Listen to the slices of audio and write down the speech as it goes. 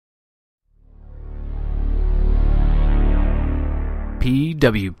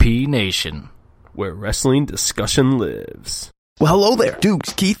PWP Nation, where wrestling discussion lives. Well, hello there.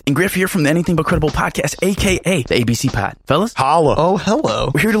 Dukes, Keith, and Griff here from the Anything But Credible podcast, a.k.a. the ABC Pod. Fellas? Holla. Oh,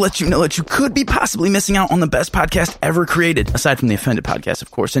 hello. We're here to let you know that you could be possibly missing out on the best podcast ever created, aside from the Offended podcast, of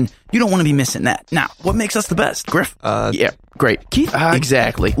course, and you don't want to be missing that. Now, what makes us the best? Griff? Yeah, great. Keith?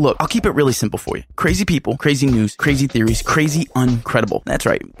 Exactly. Look, I'll keep it really simple for you. Crazy people, crazy news, crazy theories, crazy uncredible. That's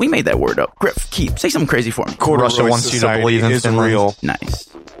right. We made that word up. Griff, Keith, say something crazy for me. Russia wants you to believe in Finland. Real. Nice.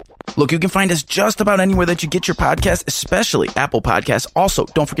 Look, you can find us just about anywhere that you get your podcasts, especially Apple Podcasts. Also,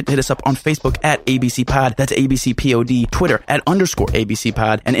 don't forget to hit us up on Facebook at ABC Pod. That's ABC POD. Twitter at _ABC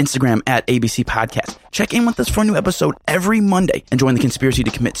Pod. And Instagram at ABC Podcast. Check in with us for a new episode every Monday and join the conspiracy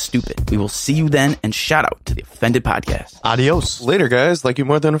to commit stupid. We will see you then, and shout out to the Offended Podcast. Adios. Later, guys. Like you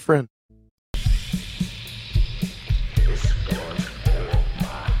more than a friend.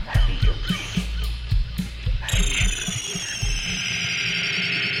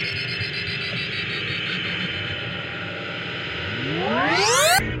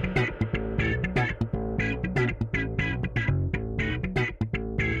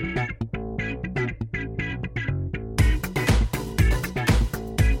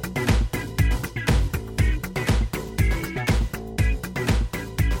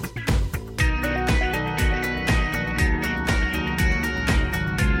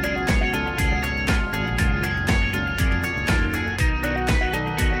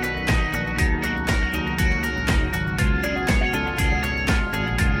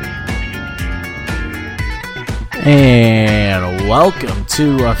 and welcome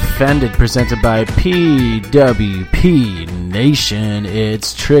to Offended, presented by PWP Nation.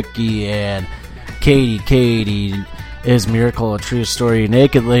 It's Tricky and Katie. Katie, is Miracle a true story?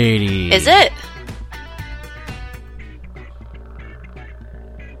 Naked Lady. Is it?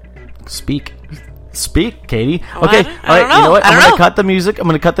 Speak, Katie. What? Okay, all right. You know what? I'm gonna cut the music. I'm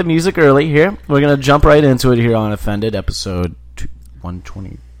gonna cut the music early here. We're gonna jump right into it here on Offended, episode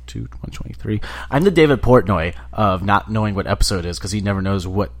 122, 123. I'm the David Portnoy of not knowing what episode is because he never knows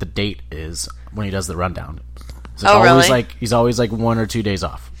what the date is when he does the rundown. So it's always really? He's always like 1 or 2 days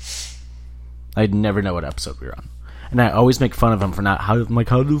off. I'd never know what episode we were on. And I always make fun of him for not. How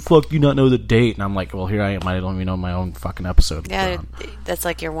the fuck do you not know the date? And I'm like, well, here I am. I don't even know my own fucking episode. Yeah, that's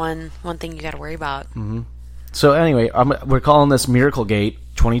like your one thing you got to worry about. Mm-hmm. So anyway, we're calling this Miracle Gate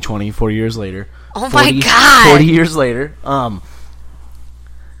 2020, 4 years later. Oh my God! 40 years later.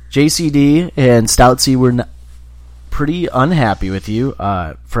 JCD and Stoutsy were pretty unhappy with you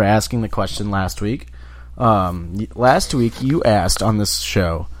for asking the question last week. Last week you asked on this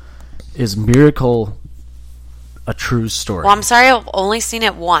show, is Miracle a true story? Well, I'm sorry, I've only seen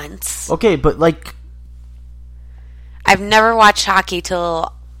it once. Okay, but like, I've never watched hockey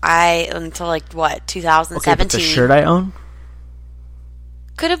until what, 2017? Okay, but the shirt I own?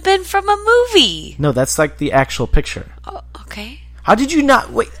 Could have been from a movie. No, that's like the actual picture. Oh, okay. How did you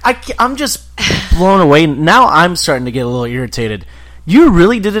not... Wait, I'm just blown away. Now I'm starting to get a little irritated. You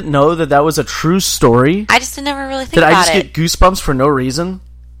really didn't know that was a true story? I just never really think about it. Did I just get goosebumps for no reason?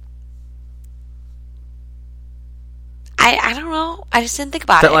 I don't know. I just didn't think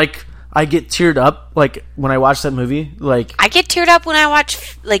about it. That, like, I get teared up, like, when I watch that movie? Like, I get teared up when I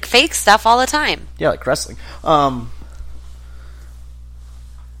watch, like, fake stuff all the time. Yeah, like wrestling. But,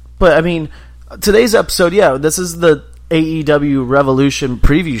 I mean, today's episode, yeah, this is the AEW Revolution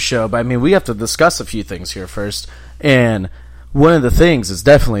preview show, but I mean, we have to discuss a few things here first, and one of the things is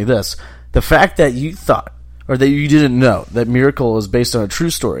definitely this. The fact that you thought, or that you didn't know, that Miracle is based on a true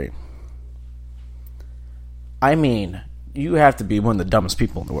story. I mean, you have to be one of the dumbest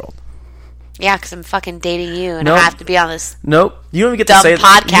people in the world. Yeah, because I'm fucking dating you, and I have to be on this. Nope, you don't even get dumb to say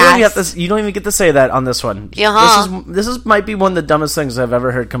podcast. You don't even get to say that on this one. Uh-huh. This might be one of the dumbest things I've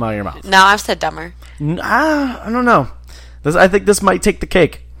ever heard come out of your mouth. No, I've said dumber. I don't know. I think this might take the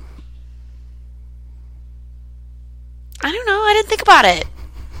cake. I don't know. I didn't think about it.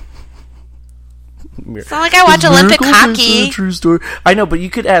 It's not like I watch Olympic hockey. A true story. I know, but you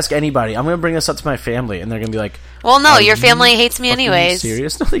could ask anybody. I'm going to bring this up to my family, and they're going to be like, well, no, your family hates me anyways.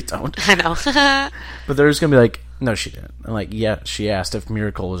 Serious? No, they don't. I know. But they're just going to be like, no, she didn't. I'm like, yeah, she asked if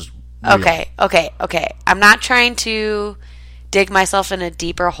Miracle was real. Okay. I'm not trying to dig myself in a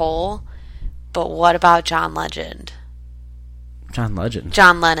deeper hole, but what about John Legend? John Legend?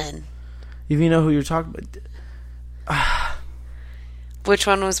 John Lennon. If you know who you're talking about... Which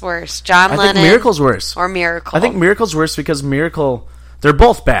one was worse? John Lennon? I think Miracle's worse. Or Miracle? I think Miracle's worse because Miracle... They're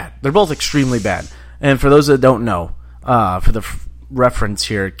both bad. They're both extremely bad. And for those that don't know, for the reference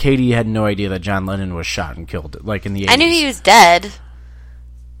here, Katie had no idea that John Lennon was shot and killed, like in the 80s. I knew he was dead.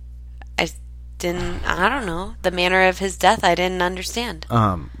 I I don't know, the manner of his death. I didn't understand.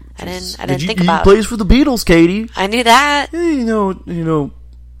 I didn't think about. He plays for the Beatles, Katie. I knew that. Yeah, you know,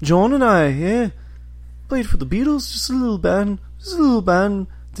 John and I, played for the Beatles. Just a little band.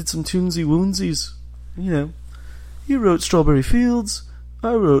 Did some tunesy woonsies. You know, he wrote Strawberry Fields.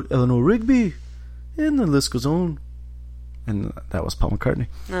 I wrote Eleanor Rigby, and the list goes on. And that was Paul McCartney.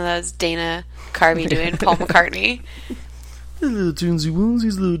 No, that was Dana Carvey doing Paul McCartney. The little tunesy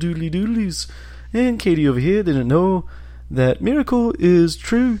woonsies, little doodly doodlies. And Katie over here didn't know that Miracle is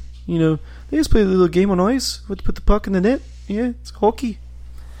true. You know, they just play a little game on ice. Put the puck in the net. Yeah, it's hockey.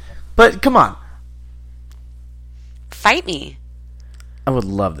 But come on. Fight me. I would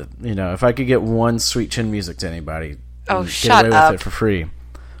love that. You know, if I could get one Sweet Chin music to anybody, oh, get shut away up. with it for free,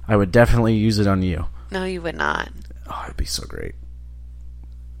 I would definitely use it on you. No, you would not. Oh, it'd be so great.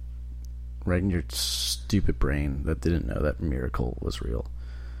 Right in your stupid brain that didn't know that Miracle was real.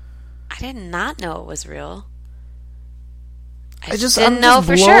 I did not know it was real. I'm just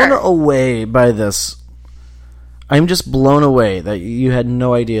blown away by this. I'm just blown away that you had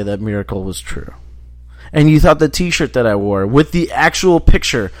no idea that Miracle was true. And you thought the t-shirt that I wore with the actual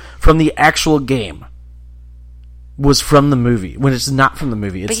picture from the actual game was from the movie, when it's not from the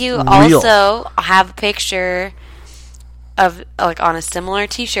movie. It's real. But you also have a picture of, like, on a similar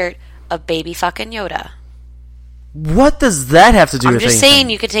t-shirt of baby fucking Yoda. What does that have to do with anything? I'm just saying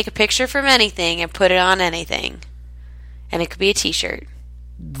you could take a picture from anything and put it on anything. And it could be a t-shirt.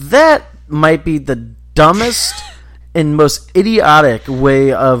 That might be the dumbest and most idiotic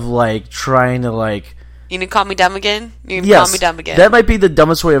way of, like, trying to, like... You gonna call me dumb again? You gonna yes, call me dumb again? That might be the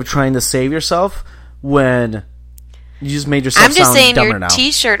dumbest way of trying to save yourself when you just made yourself I'm just sound saying dumber your now.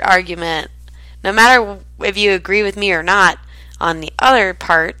 t-shirt argument, no matter if you agree with me or not on the other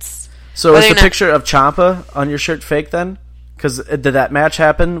parts... So is the picture of Ciampa on your shirt fake then? Because did that match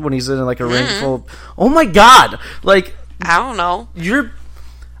happen when he's in like a ring full of... Oh my god! Like... I don't know.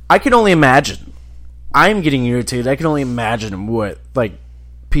 I can only imagine. I'm getting irritated. I can only imagine what, like,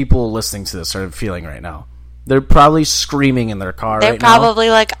 people listening to this are feeling right now. They're probably screaming in their car They're right now.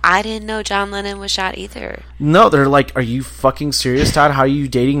 probably like, I didn't know John Lennon was shot either. No, they're like, are you fucking serious, Todd? How are you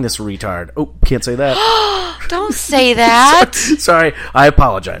dating this retard? Oh, can't say that. Don't say that. Sorry, I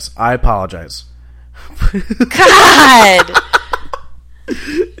apologize. God.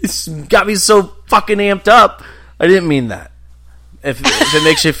 It's got me so fucking amped up. I didn't mean that. If it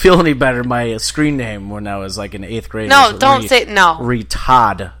makes you feel any better, my screen name when I was like in 8th grade. No, don't say no.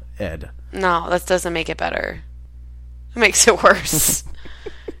 Retard Ed. No, that doesn't make it better. It makes it worse.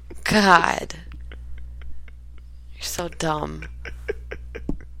 God. You're so dumb.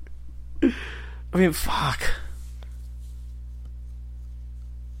 I mean, fuck.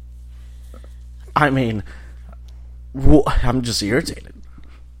 I mean, I'm just irritated.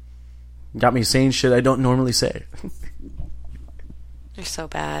 Got me saying shit I don't normally say. You're so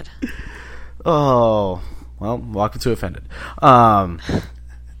bad. Oh, well, welcome to Offended.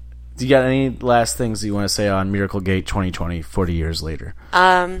 Do you got any last things you want to say on Miracle Gate 2020, 40 years later?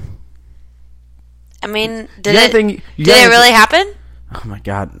 I mean, did it really happen? Oh my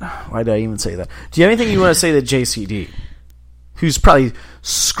god, why did I even say that? Do you have anything you want to say to JCD, who's probably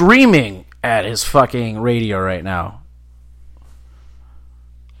screaming at his fucking radio right now?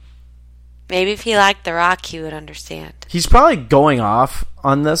 Maybe if he liked The Rock, he would understand. He's probably going off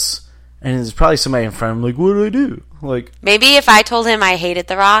on this, and there's probably somebody in front of him like, what did I do? Like, maybe if I told him I hated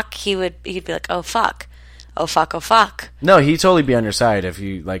The Rock, he'd be like, oh fuck. Oh fuck, oh fuck. No, he'd totally be on your side if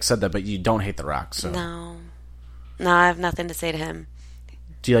you like said that, but you don't hate The Rock, so. No, I have nothing to say to him.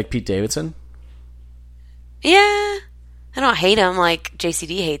 Do you like Pete Davidson? Yeah. I don't hate him like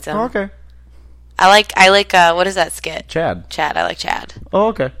JCD hates him. Oh, okay. I like what is that skit? Chad, I like Chad. Oh,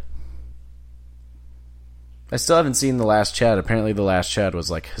 okay. I still haven't seen The Last Chad. Apparently The Last Chad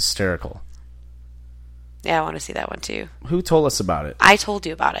was like hysterical. Yeah, I want to see that one too. Who told us about it? I told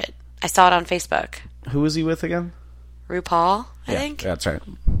you about it. I saw it on Facebook. Who was he with again? RuPaul, I think. Yeah, that's right.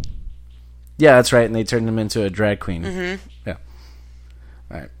 Yeah, that's right. And they turned him into a drag queen. Mm-hmm. Yeah.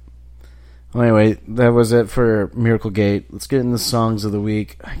 All right. Well, anyway, that was it for Miracle Gate. Let's get into the songs of the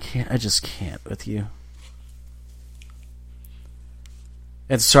week. I just can't with you.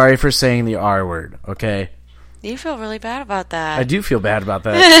 And sorry for saying the R word, okay? You feel really bad about that. I do feel bad about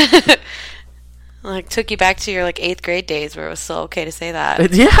that. Like, took you back to your, 8th grade days where it was still okay to say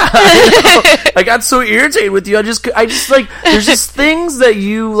that. Yeah. I got so irritated with you. I just like, there's just things that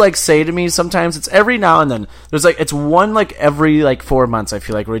you, say to me sometimes. It's every now and then. There's, it's one, every, 4 months, I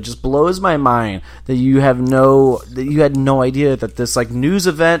feel like, where it just blows my mind that you had no idea that this, news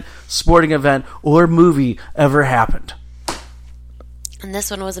event, sporting event, or movie ever happened. And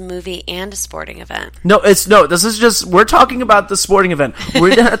this one was a movie and a sporting event. No, this is just, we're talking about the sporting event.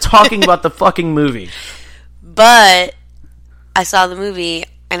 We're not talking about the fucking movie. But I saw the movie,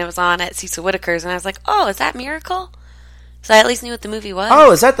 and it was on at Cecil Whitaker's, and I was like, oh, is that Miracle? So I at least knew what the movie was.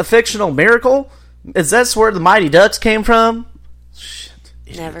 Oh, is that the fictional Miracle? Is that where the Mighty Ducks came from? Shit.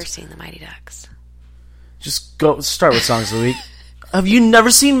 Never seen the Mighty Ducks. Just go start with songs of the week. Have you never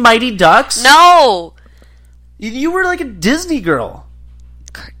seen Mighty Ducks? No! You were like a Disney girl.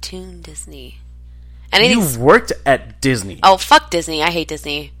 Cartoon Disney. You worked at Disney. Oh, fuck Disney. I hate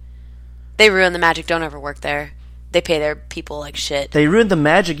Disney. They ruin the magic. Don't ever work there. They pay their people like shit. They ruined the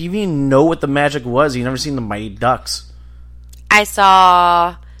magic. You didn't even know what the magic was. You never seen the Mighty Ducks. I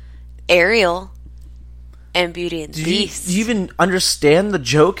saw Ariel and Beauty and the Beast. Do you even understand the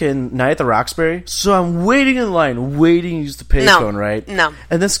joke in Night at the Roxbury? So I'm waiting in line, waiting to use the payphone, right? No.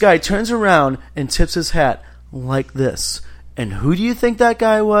 And this guy turns around and tips his hat like this. And who do you think that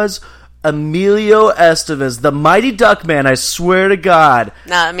guy was? Emilio Estevez, the Mighty Duck Man, I swear to God.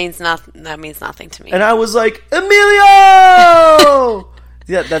 No, that means nothing to me. And I was like, Emilio!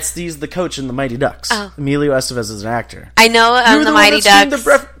 Yeah, he's the coach in the Mighty Ducks. Oh. Emilio Estevez is an actor. I know the Mighty Ducks.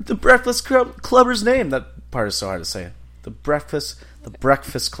 The Breakfast Clubber's name. That part is so hard to say. The Breakfast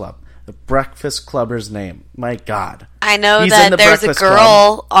Club. The Breakfast Clubber's name. My God. I know that there's a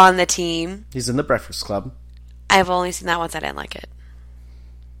girl on the team. He's in the Breakfast Club. I've only seen that once. I didn't like it.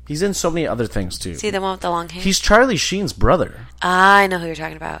 He's in so many other things, too. See the one with the long hair? He's Charlie Sheen's brother. I know who you're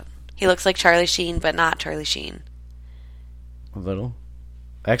talking about. He looks like Charlie Sheen, but not Charlie Sheen. A little.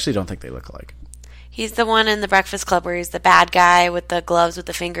 I actually don't think they look alike. He's the one in the Breakfast Club where he's the bad guy with the gloves with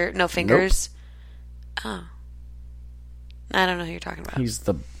the no fingers. Nope. Oh. I don't know who you're talking about.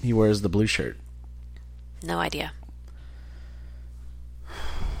 He wears the blue shirt. No idea.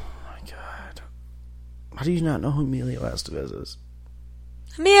 How do you not know who Emilio Estevez is?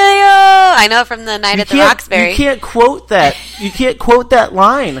 Emilio! I know from the Night at the Roxbury. You can't quote that. You can't quote that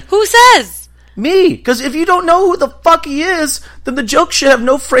line. Who says? Me. Because if you don't know who the fuck he is, then the joke should have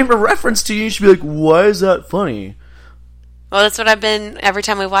no frame of reference to you. You should be like, why is that funny? Well, that's what I've been every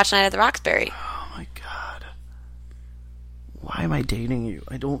time we watch Night at the Roxbury. Oh my God. Why am I dating you?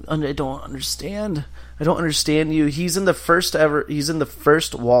 I don't understand. I don't understand you. He's in the first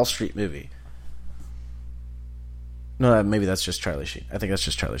Wall Street movie. No, maybe that's just Charlie Sheen. I think that's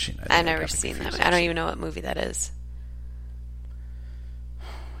just Charlie Sheen. I've never seen that. I don't even know what movie that is. Oh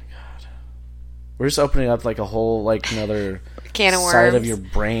my God. We're just opening up like a whole, like another can of worms. Side of your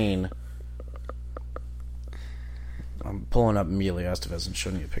brain. I'm pulling up Emilio Estevez and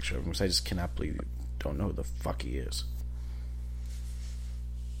showing you a picture of him because I just cannot believe you don't know who the fuck he is.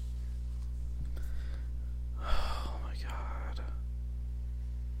 Oh my God.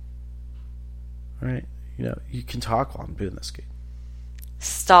 Alright. You know, you can talk while I'm doing this game.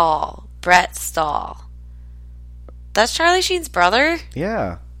 Brett Stahl. That's Charlie Sheen's brother?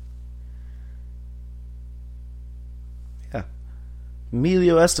 Yeah. Yeah.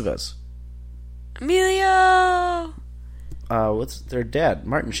 Emilio Estevez. Emilio! What's their dad?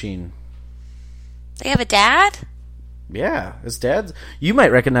 Martin Sheen. They have a dad? Yeah, his dad's... You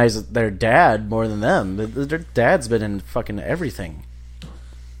might recognize their dad more than them. Their dad's been in fucking everything.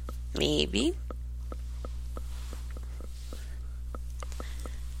 Maybe.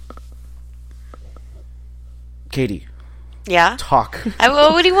 Katie. Yeah? Talk.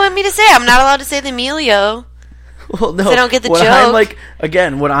 What do you want me to say? I'm not allowed to say the Emilio. Well, no. I don't get the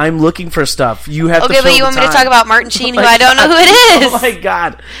joke. When I'm looking for stuff, you have to fill the time. Okay, but you want me to talk about Martin Sheen, who I don't know who it is. Oh my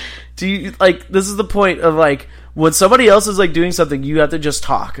God. Do you, this is the point of, when somebody else is, doing something, you have to just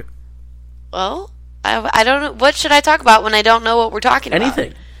talk. Well, I don't know. What should I talk about when I don't know what we're talking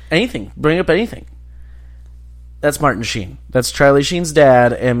about? Anything. Bring up anything. That's Martin Sheen. That's Charlie Sheen's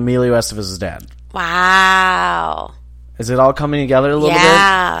dad and Emilio Estevez's dad. Wow. Is it all coming together a little bit?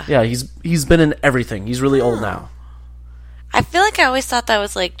 Yeah, he's been in everything. He's really old now. I feel like I always thought that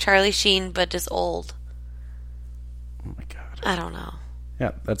was like Charlie Sheen, but just old. Oh my God. I don't know.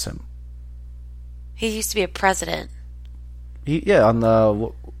 Yeah, that's him. He used to be a president. On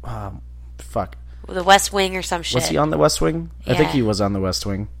the... fuck. The West Wing or some shit. Was he on the West Wing? Yeah. I think he was on the West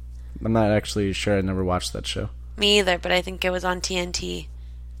Wing. I'm not actually sure. I never watched that show. Me either, but I think it was on TNT.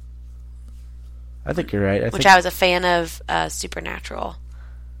 I think you're right. I was a fan of Supernatural.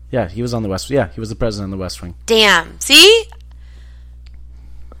 Yeah, he was on the West. Yeah, he was the president on the West Wing. Damn. See?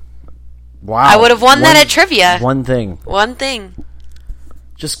 Wow. I would have won that at trivia. One thing.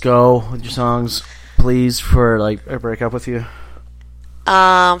 Just go with your songs, please, for I break up with you.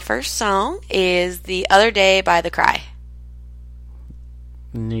 First song is The Other Day by The Cry.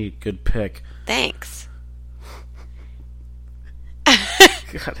 Neat, good pick. Thanks.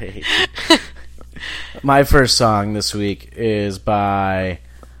 God, I hate you. My first song this week is by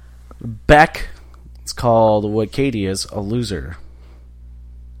Beck. It's called "What Katie Is, a Loser."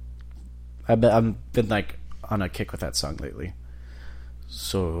 I've been like on a kick with that song lately.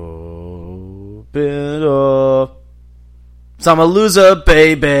 So bitter. So I'm a loser,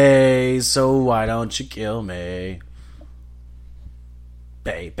 baby. So why don't you kill me,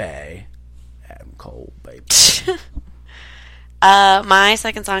 baby? I'm cold, baby. My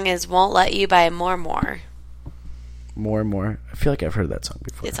second song is "Won't Let You" by More More. More and more. I feel like I've heard that song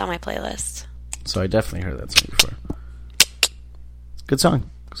before. It's on my playlist. So I definitely heard that song before. It's a good song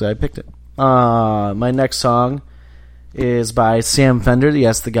because I picked it. My next song is by Sam Fender.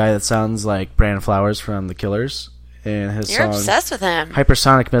 Yes, the guy that sounds like Brandon Flowers from The Killers. And his You're song, obsessed with him.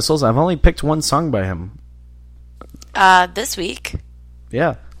 Hypersonic Missiles. I've only picked one song by him. This week,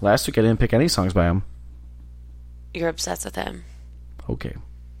 Yeah, last week I didn't pick any songs by him. you're obsessed with him. Okay.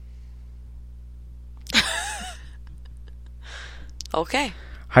 Okay.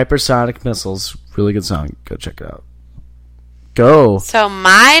 Hypersonic Missiles. Really good song. Go check it out. Go. So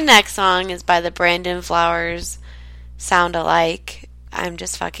my next song is by the Brandon Flowers Sound Alike. I'm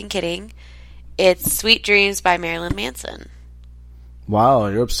just fucking kidding. It's "Sweet Dreams" by Marilyn Manson. Wow,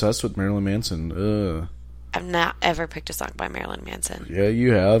 you're obsessed with Marilyn Manson. Ugh. I've not ever picked a song by Marilyn Manson. Yeah,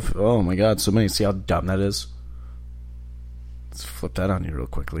 you have. Oh my god, so many. See how dumb that is? Let's flip that on you real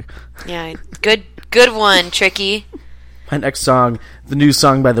quickly. Yeah, good one, Tricky. My next song, the new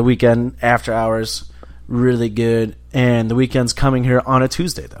song by The Weeknd, After Hours. Really good. And The Weeknd's coming here on a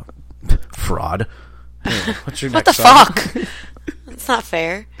Tuesday, though. Fraud. Anyway, what's your What the next song? fuck? That's not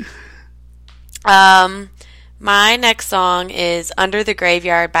fair. My next song is "Under the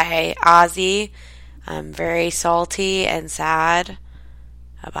Graveyard" by Ozzy. I'm very salty and sad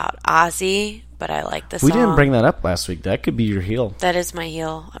about Ozzy, but I like the song. We didn't bring that up last week. That could be your heel. That is my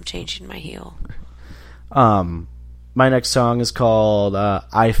heel. I'm changing my heel. My next song is called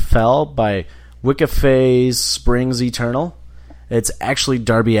I Fell by Wicca Springs Eternal. It's actually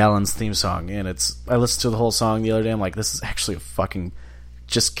Darby Allin's theme song, and I listened to the whole song the other day. I'm like, this is actually a fucking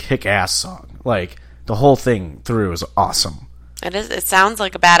just kick-ass song. Like, the whole thing through is awesome. It is. It sounds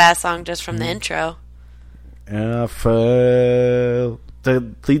like a badass song just from the intro. And I fell.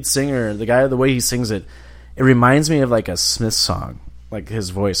 The lead singer, the way he sings it, it reminds me of like a Smith song. Like his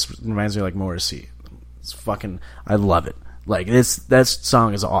voice reminds me of like Morrissey. It's fucking. I love it. Like that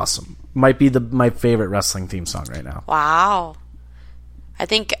song is awesome. Might be my favorite wrestling theme song right now. Wow. I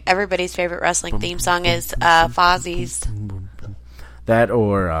think everybody's favorite wrestling theme song is Fozzie's. That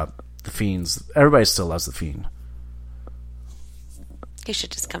or The Fiend's. Everybody still loves The Fiend. He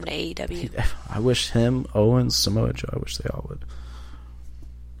should just come to AEW. I wish him, Owens, Samoa Joe, I wish they all would.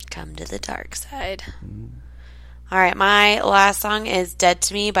 Come to the dark side. Alright, my last song is "Dead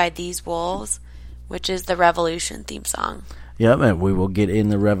to Me" by These Wolves, which is the Revolution theme song. Yep, and we will get in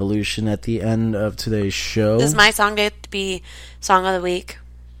the Revolution at the end of today's show. Does my song get to be Song of the Week?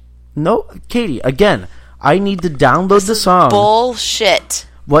 No, Katie, again, I need to download the song. Bullshit.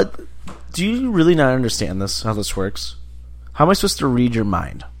 What? Do you really not understand this, how this works? How am I supposed to read your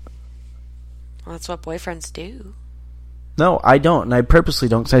mind? Well, that's what boyfriends do. No, I don't, and I purposely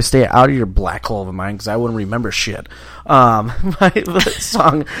don't, because I stay out of your black hole of a mind, because I wouldn't remember shit. My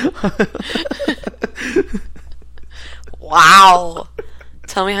song... Wow.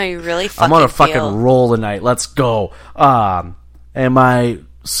 Tell me how you really fucking I'm on a feel. fucking roll tonight. Let's go. And my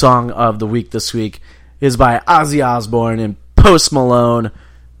song of the week this week is by Ozzy Osbourne and Post Malone.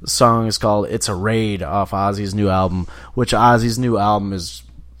 The song is called "It's a Raid" off Ozzy's new album, which Ozzy's new album is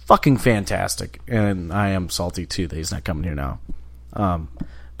fucking fantastic. And I am salty too that he's not coming here now.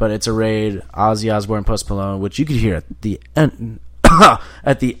 But "It's a Raid," Ozzy Osbourne, Post Malone, which you could hear at the end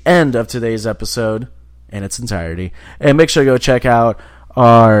at the end of today's episode in its entirety. And make sure to go check out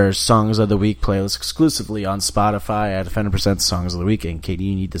our Songs of the Week playlist exclusively on Spotify at 100% Songs of the Week. And Katie,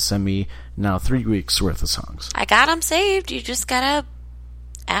 you need to send me now 3 weeks worth of songs. I got them saved. You just gotta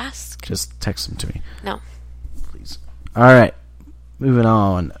ask. Just text them to me. No. Please. All right. Moving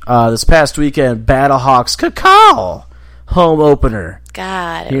on. This past weekend, Battlehawks Cacao home opener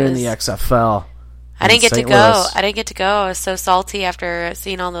God. here in the XFL. I didn't get to St. go. Louis. I didn't get to go. I was so salty after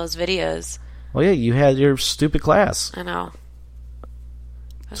seeing all those videos. Well, yeah, you had your stupid class. I know.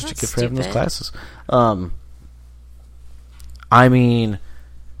 That's what you Wasn't get for having those stupid. classes. I mean,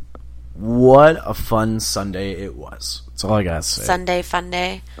 what a fun Sunday it was. That's all I gotta say. Sunday fun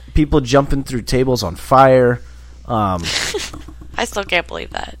day. People jumping through tables on fire. I still can't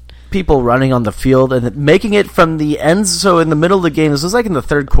believe that. People running on the field and making it from the ends. So in the middle of the game, this was like in the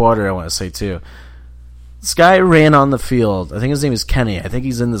third quarter, I want to say too. This guy ran on the field. I think his name is Kenny. I think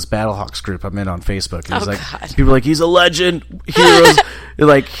he's in this Battlehawks group I'm in on Facebook. And God. People are like, he's a legend.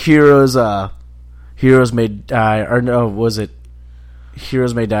 Heroes may die. Or no, was it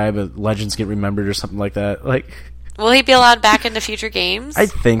heroes may die, but legends get remembered or something like that? Like, will he be allowed back into future games? I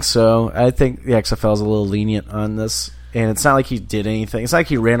think so. I think the XFL is a little lenient on this. And it's not like he did anything. It's not like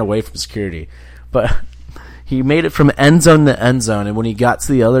he ran away from security. But he made it from end zone to end zone. And when he got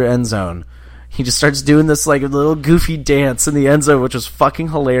to the other end zone, he just starts doing this like little goofy dance in the end zone, which was fucking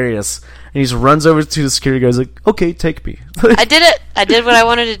hilarious. And he just runs over to the security guy. He's like, okay, take me. I did it. I did what I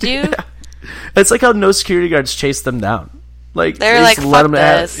wanted to do. Yeah. It's like how no security guards chased them down. Like, They're they like, just let fuck them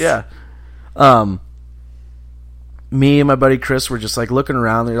at this. it. Yeah. Me and my buddy Chris were just like looking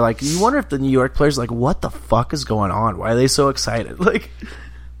around. They're like, you wonder if the New York players are like, what the fuck is going on? Why are they so excited? Like,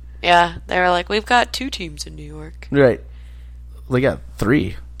 Yeah, they were like, we've got 2 teams in New York. right. They got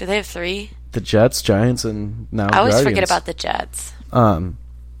 3. Do they have 3? The Jets, Giants, and now I always Guardians. forget about the Jets.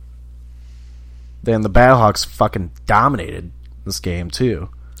 Then the Battlehawks fucking dominated this game too.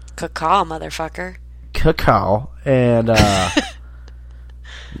 Caw, motherfucker. Cacao. And I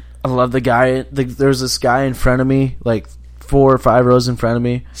love the guy. There's this guy in front of me, like 4 or 5 rows in front of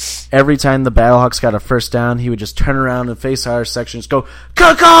me. Every time the Battlehawks got a first down, he would just turn around and face our section and just go,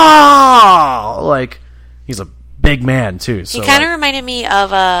 Cacao! Like, he's a big man too. So He kind of reminded me of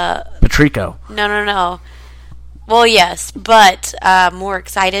Patrico. No. Well, yes, but more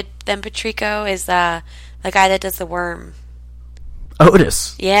excited than Patrico is the guy that does the worm.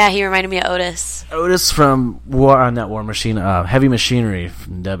 Otis. Yeah, he reminded me of Otis. Otis from War Machine, Heavy Machinery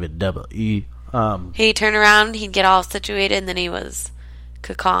from WWE. He'd turn around, he'd get all situated, and then he was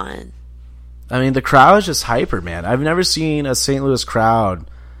cacawing. I mean, the crowd is just hyper, man. I've never seen a St. Louis crowd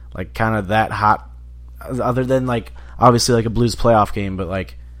like kind of that hot, other than like obviously like a Blues playoff game, but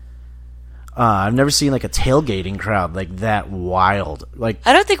like I've never seen like a tailgating crowd like that wild. Like,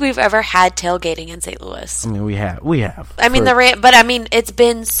 I don't think we've ever had tailgating in St. Louis. I mean, we have. I mean, but I mean, it's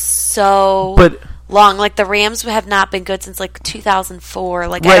been so long. Like, the Rams have not been good since like 2004.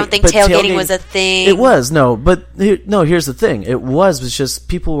 Like, right, I don't think tailgating was a thing. It was here's the thing. It was just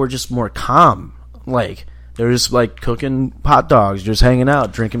people were just more calm. Like, they were just like cooking hot dogs, just hanging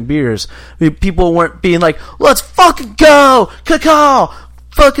out, drinking beers. I mean, people weren't being like, "Let's fucking go, cacao,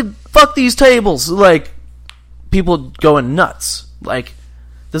 fuck these tables." Like, people going nuts. Like,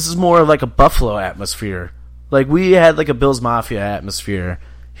 this is more of like a Buffalo atmosphere. Like, we had like a Bills Mafia atmosphere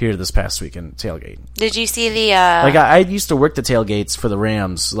here this past weekend tailgate. Did you see the like, I used to work the tailgates for the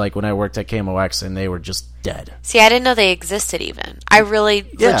Rams, like when I worked at KMOX, and they were just dead. See, I didn't know they existed even. I really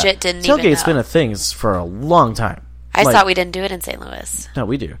legit didn't even know. Tailgate's been a thing for a long time. I thought we didn't do it in St. Louis. No,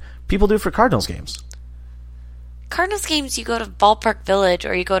 we do. People do it for Cardinals games. Cardinals games, you go to Ballpark Village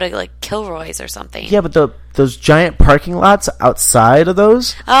or you go to like Kilroy's or something. Yeah, but those giant parking lots outside of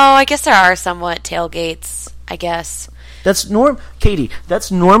those. Oh, I guess there are somewhat tailgates. I guess. Katie,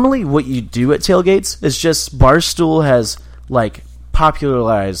 that's normally what you do at tailgates. It's just Barstool has like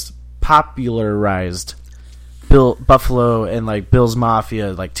popularized Buffalo and like Bills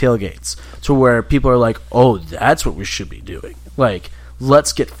Mafia like tailgates to where people are like, oh, that's what we should be doing. Like,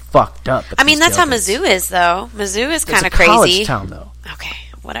 let's get fucked up. I mean, that's how Mizzou is, though. Mizzou is kind of crazy. College town, though. Okay,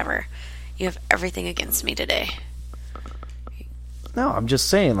 whatever. You have everything against me today. No, I'm just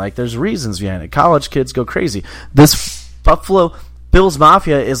saying, like, there's reasons behind it. College kids go crazy. This Buffalo Bills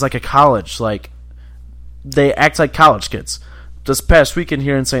Mafia is like a college. Like, they act like college kids. This past weekend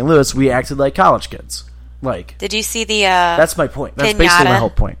here in St. Louis, we acted like college kids. Like, did you see the that's my point. That's pinata? basically my whole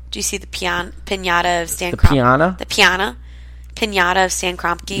point. Did you see the pinata of Stan Kroenke? The pinata of Stan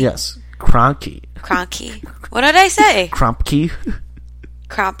Kroenke? Yes. Kroenke. What did I say? Kroenke.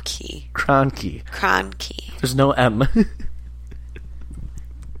 Kroenke. There's no M.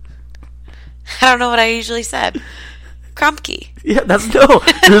 I don't know what I usually said. Kroenke. Yeah, there's no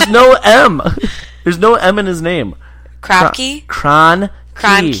M. There's no M in his name. Kroenke?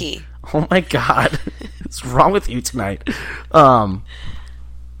 Kroenke. Oh my god. What's wrong with you tonight?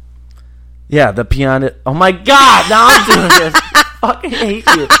 Yeah, the piano. Oh my god, now I'm doing it. I fucking hate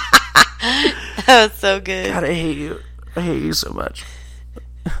you. That was so good. God, I hate you. I hate you so much.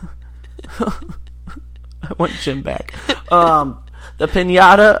 I want Jim back. The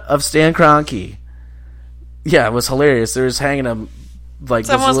pinata of Stan Kroenke. Yeah, it was hilarious. They was hanging him like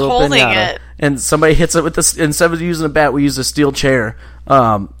someone's this little holding pinata, it, and somebody hits it with this. Instead of using a bat, we used a steel chair.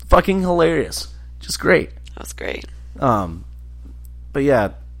 Fucking hilarious. Just great. That was great. But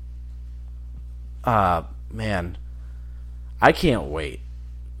yeah. Man, I can't wait.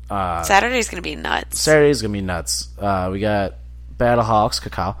 Saturday's gonna be nuts. Saturday's gonna be nuts. We got Battlehawks,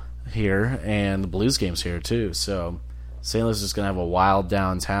 Cacao. here, and the Blues game's here too. So St. Louis is going to have a wild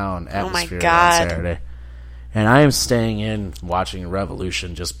downtown atmosphere on Saturday. And I am staying in watching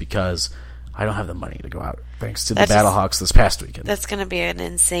Revolution just because I don't have the money to go out, thanks to the Battlehawks this past weekend. That's going to be an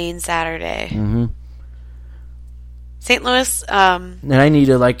insane Saturday. Mm-hmm. St. Louis. And I need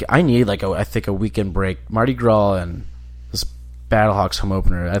I think a weekend break. Mardi Gras and this Battlehawks home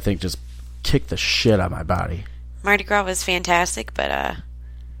opener, I think, just kicked the shit out of my body. Mardi Gras was fantastic, but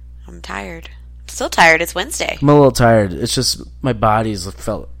I'm tired. I'm still tired. It's Wednesday. I'm a little tired. It's just my body's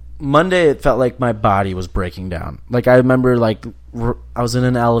felt. Monday, it felt like my body was breaking down. Like, I remember, like, I was in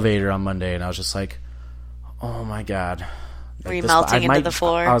an elevator on Monday, and I was just like, oh my God. Like, were you melting into the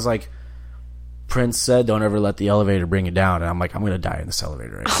floor? I was like, Prince said, don't ever let the elevator bring you down. And I'm like, I'm going to die in this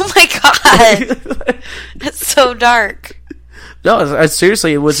elevator right now. Oh my God. That's so dark. No, I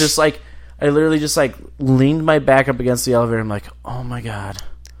seriously, it was just like, I literally just like leaned my back up against the elevator. I'm like, oh my God,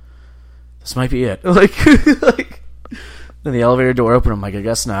 this might be it. Like, then the elevator door opened. I'm like, I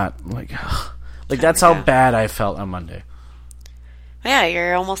guess not. I'm like, ugh. Like, that's how bad I felt on Monday. Yeah,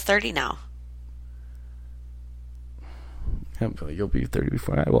 you're almost 30 now. You'll be 30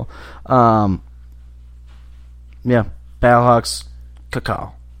 before I will. Yeah, Battlehawks,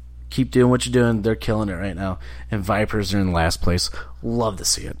 cacao. Keep doing what you're doing. They're killing it right now. And Vipers are in last place. Love to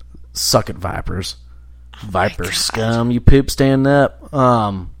see it. Suck it, Vipers. Viper scum. You poop, stand up.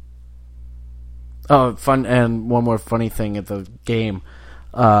 Oh, fun. And one more funny thing at the game.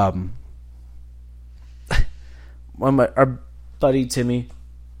 Our buddy Timmy,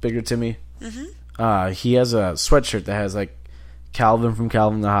 Bigger Timmy, he has a sweatshirt that has like Calvin from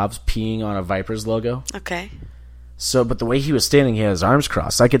Calvin and the Hobbes peeing on a Vipers logo. Okay. So, but the way he was standing, he had his arms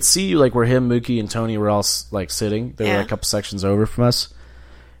crossed. I could see like where him, Mookie, and Tony were all like sitting. They were like, a couple sections over from us.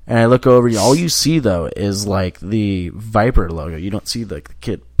 And I look over, all you see though is like the Viper logo. You don't see like the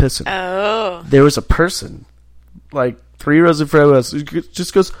kid pissing. Oh. There was a person like 3 rows in front of us who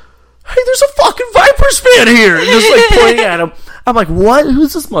just goes, "Hey, there's a fucking Vipers fan here!" And just like pointing at him. I'm like, "What?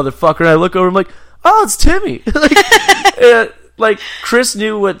 Who's this motherfucker?" And I look over, I'm like, "Oh, it's Timmy." Like Chris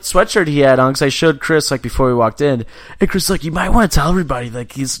knew what sweatshirt he had on because I showed Chris like before we walked in, and Chris was like, "You might want to tell everybody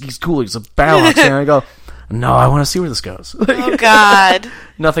like he's cool. He's a Battlehawks fan." I go, "No, I want to see where this goes." Oh God!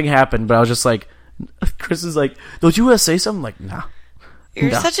 Nothing happened, but I was just like, Chris is like, "Don't you want to say something?" I'm like, "No."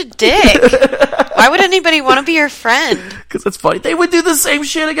 You're such a dick. Why would anybody want to be your friend? Because it's funny. They would do the same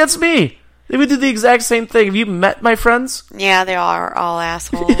shit against me. They would do the exact same thing. Have you met my friends? Yeah, they are all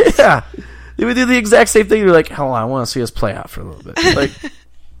assholes. Yeah. They would do the exact same thing. You're like, hell, I want to see us play out for a little bit. Like,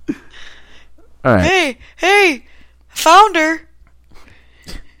 all right. Hey, found her.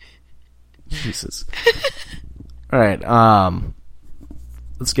 Jesus. All right.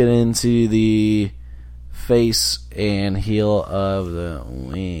 Let's get into the face and heel of the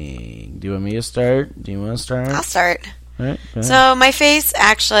week. Do you want me to start? Do you want to start? I'll start. All right. So my face,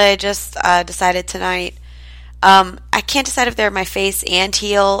 actually, I just decided tonight. I can't decide if they're my face and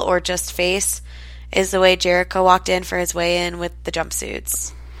heel or just face, is the way Jericho walked in for his weigh-in with the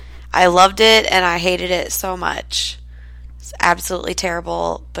jumpsuits. I loved it, and I hated it so much. It's absolutely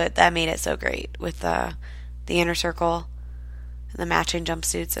terrible, but that made it so great with the Inner Circle and the matching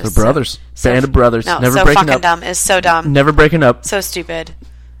jumpsuits. The brothers. Band of brothers. No, never so breaking fucking up. dumb. It's so dumb. Never breaking up. So stupid.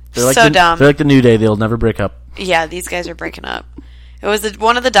 They're like so dumb. They're like the New Day. They'll never break up. Yeah, these guys are breaking up. It was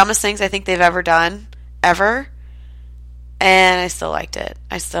one of the dumbest things I think they've ever done. Ever. And I still liked it.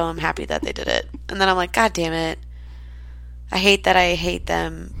 I still am happy that they did it. And then I'm like, God damn it. I hate that I hate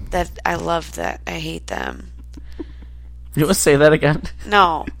them. That I love that I hate them. You want to say that again?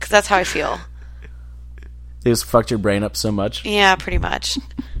 No, because that's how I feel. They just fucked your brain up so much? Yeah, pretty much.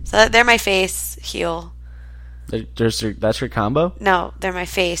 So they're my face, heel. That's your combo? No, they're my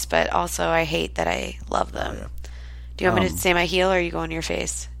face, but also I hate that I love them. Oh, yeah. Do you want me to say my heel, or are you going to your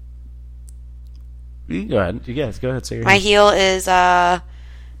face? You can go ahead. You guys, go ahead. Say your My heel is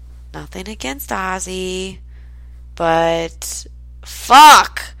nothing against Ozzy, but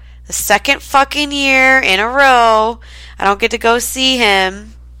fuck, the second fucking year in a row I don't get to go see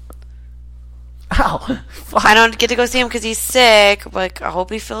him. Ow. Fuck. I don't get to go see him because he's sick. Like, I hope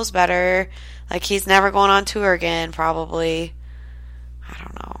he feels better. Like, he's never going on tour again, probably. I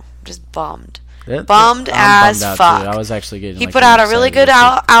don't know. I'm just bummed. Bummed as fuck. I was actually getting. He put out a really good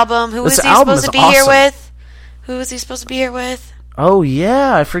album. Who was he supposed to be here with? Who was he supposed to be here with? Oh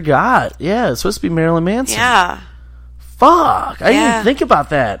yeah, I forgot. Yeah, it's supposed to be Marilyn Manson. Yeah. Fuck! I didn't even think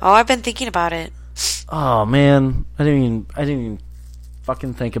about that. Oh, I've been thinking about it. Oh man, I didn't even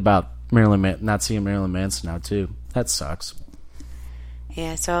fucking think about not seeing Marilyn Manson now too. That sucks.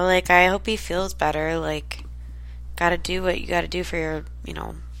 Yeah, so like I hope he feels better. Like, gotta do what you gotta do for your,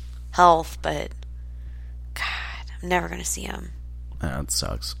 health, but God, I'm never going to see him. That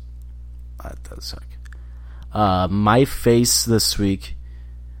sucks. That does suck. My face this week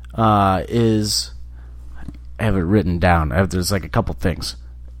is... I have it written down. There's like a couple things.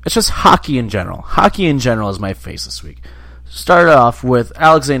 It's just hockey in general. Hockey in general is my face this week. Started off with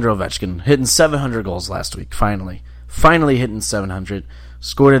Alexander Ovechkin hitting 700 goals last week, finally. Finally hitting 700.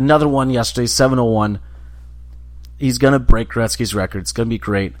 Scored another one yesterday, 701. He's going to break Gretzky's record. It's going to be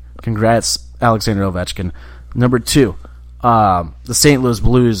great. Congrats, Alexander Ovechkin. Number 2, the St. Louis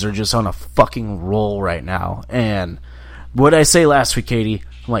Blues are just on a fucking roll right now. And what did I say last week, Katie?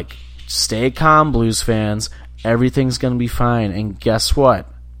 I'm like, stay calm, Blues fans. Everything's going to be fine. And guess what?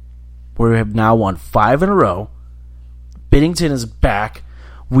 We have now won 5 in a row. Binnington is back.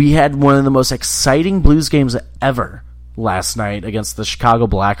 We had one of the most exciting Blues games ever last night against the Chicago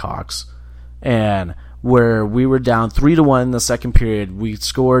Blackhawks. And where we were down 3-1 in the second period, we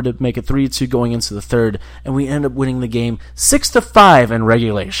scored to make it 3-2 going into the third, and we ended up winning the game 6-5 in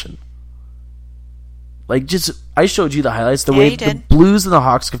regulation. Like, just, I showed you the highlights. The way the Blues and the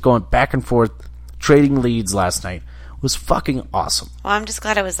Hawks kept going back and forth, trading leads last night was fucking awesome. Well, I'm just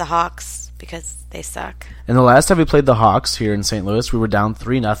glad it was the Hawks because they suck. And the last time we played the Hawks here in St. Louis, we were down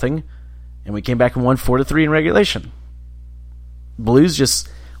 3-0, and we came back and won 4-3 in regulation. Blues just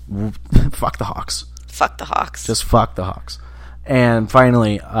fuck the Hawks. Fuck the Hawks. Just fuck the Hawks. And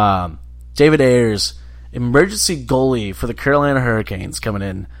finally, David Ayers, emergency goalie for the Carolina Hurricanes, coming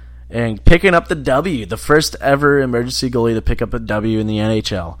in and picking up the W, the first ever emergency goalie to pick up a W in the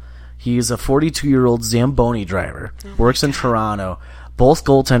NHL. He's a 42-year-old Zamboni driver, works in Toronto. Both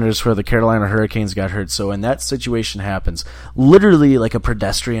goaltenders for the Carolina Hurricanes got hurt, so when that situation happens, literally like a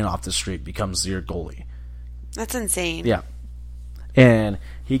pedestrian off the street becomes your goalie. That's insane. Yeah. And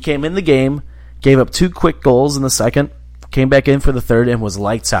he came in the game, gave up 2 quick goals in the second, came back in for the third, and was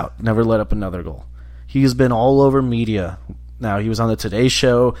lights out. Never let up another goal. He's been all over media. Now, he was on the Today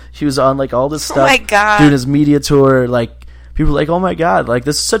Show. He was on, like, all this stuff. Oh, my God. Doing his media tour. Like, people are like, oh, my God. Like,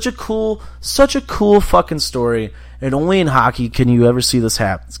 this is such a cool fucking story. And only in hockey can you ever see this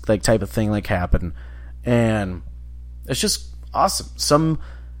like type of thing, like, happen. And it's just awesome.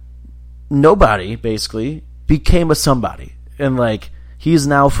 Nobody, basically, became a somebody. And, like, he's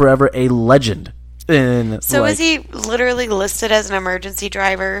now forever a legend. And, so like, is he literally listed as an emergency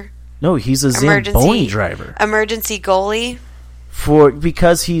driver? No, he's a Zamboni driver. Emergency goalie?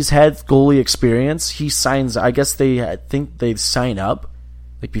 Because he's had goalie experience, he signs. I think they sign up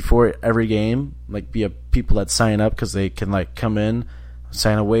like before every game, like be people that sign up because they can like come in,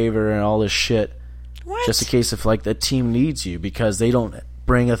 sign a waiver and all this shit, What? just in case if like the team needs you because they don't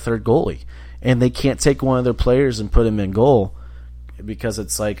bring a third goalie and they can't take one of their players and put him in goal because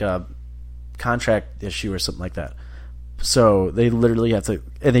it's like a contract issue or something like that. So they literally have to,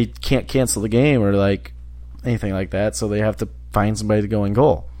 and they can't cancel the game or like anything like that. So they have to find somebody to go in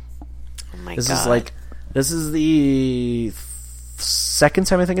goal. Oh my This God. This is the second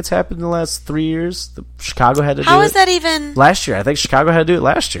time I think it's happened in the last 3 years. Chicago had to do it. How is that even? Last year, I think Chicago had to do it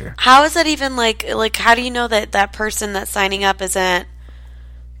last year. How is that even like? How do you know that person that's signing up isn't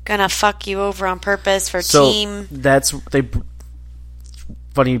gonna fuck you over on purpose for team?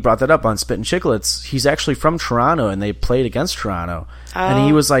 Funny you brought that up on Spit and Chicklets. He's actually from Toronto, and they played against Toronto. Oh. And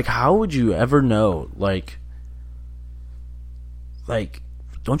he was like, how would you ever know? Like,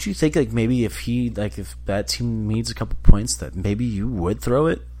 don't you think, like, maybe if that team needs a couple points, that maybe you would throw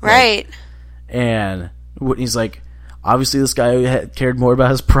it? Right. Like, and Whitney's like, obviously this guy cared more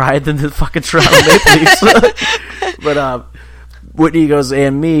about his pride than the fucking Toronto Maple Leafs. But Whitney goes,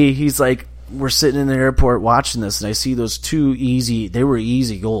 and me, he's like, we're sitting in the airport watching this, and I see those 2 easy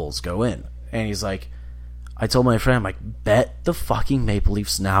goals go in. And he's like, I told my friend, I'm like, bet the fucking Maple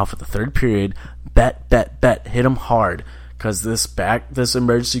Leafs now for the third period. Bet. Hit them hard. Because this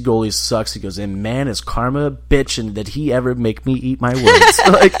emergency goalie sucks. He goes, and man, is karma a bitch, and did he ever make me eat my words?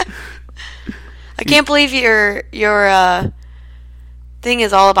 Like, I can't believe your thing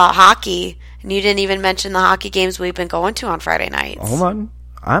is all about hockey, and you didn't even mention the hockey games we've been going to on Friday nights. hold on.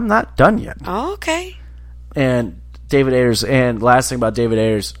 I'm not done yet. Oh, okay. And David Ayers, and last thing about David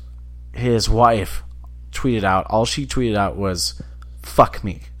Ayers, his wife tweeted out, all she tweeted out was, fuck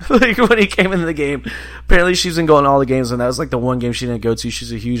me. Like, when he came into the game, apparently she's been going to all the games, and that was like the one game she didn't go to.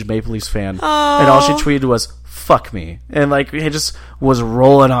 She's a huge Maple Leafs fan. Oh. And all she tweeted was, fuck me. And like, it just was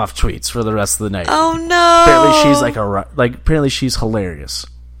rolling off tweets for the rest of the night. Oh no. Apparently she's apparently she's hilarious.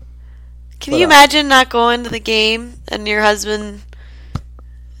 Can you imagine not going to the game and your husband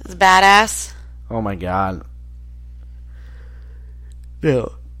is badass? Oh my God. Yeah.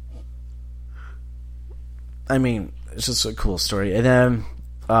 I mean, it's just a cool story. And then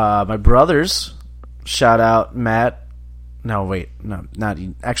My brothers, shout out Matt. No, wait, no, not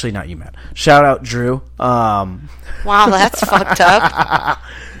you. Actually, not you, Matt. Shout out Drew. Wow, that's fucked up.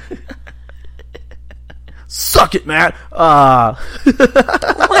 Suck it, Matt. Oh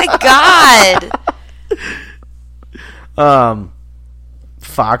my god.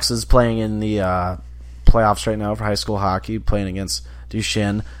 Fox is playing in the playoffs right now for high school hockey, playing against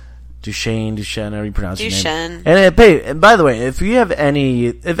Duchesne, however you pronounce your name. And by the way, if any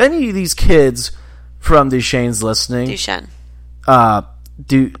of these kids from Duchesne's listening,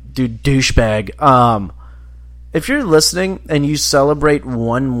 douchebag. If you're listening and you celebrate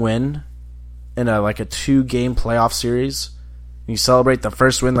one win in a 2-game playoff series, you celebrate the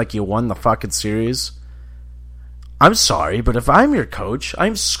first win like you won the fucking series, I'm sorry, but if I'm your coach,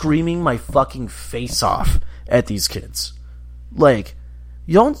 I'm screaming my fucking face off at these kids. Like,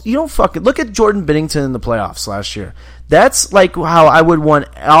 you don't fucking look at Jordan Binnington in the playoffs last year. That's like how I would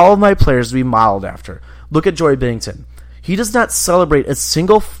want all of my players to be modeled after. Look at Jordan Binnington. He does not celebrate a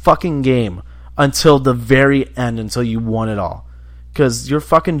single fucking game until the very end, until you won it all, because your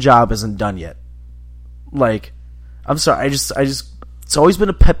fucking job isn't done yet. Like, I'm sorry, I just it's always been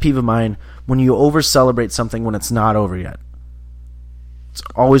a pet peeve of mine when you over celebrate something when it's not over yet. It's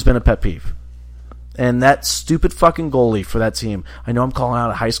always been a pet peeve. And that stupid fucking goalie for that team, I know I'm calling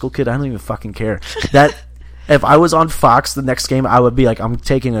out a high school kid, I don't even fucking care. That if I was on Fox the next game, I would be like, I'm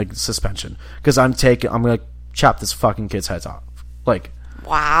taking a suspension because I'm gonna chop this fucking kid's heads off. Like,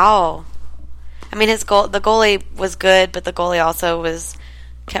 wow. I mean, the goalie was good, but the goalie also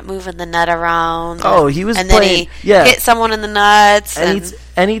kept moving the net around. He was and playing, then he hit someone in the nuts.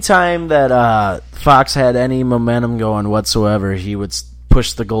 Anytime that Fox had any momentum going whatsoever, he would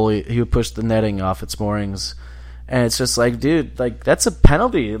push the goalie. He would push the netting off its moorings, and it's just like, dude, like that's a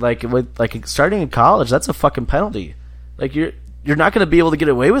penalty. Like starting in college, that's a fucking penalty. Like you're not going to be able to get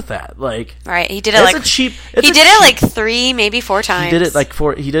away with that. Like, right? He did it He did it 3, maybe 4 times. He did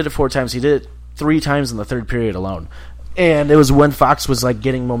it 4 times. He did it 3 times in the third period alone. And it was when Fox was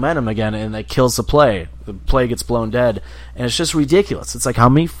getting momentum again, and it kills the play. The play gets blown dead, and it's just ridiculous. It's like, how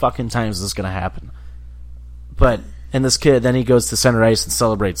many fucking times is this going to happen? And this kid, then he goes to center ice and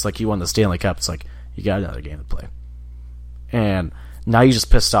celebrates like he won the Stanley Cup. It's like, you got another game to play. And now you just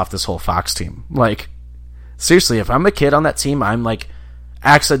pissed off this whole Fox team. Like, seriously, if I'm a kid on that team, I'm like,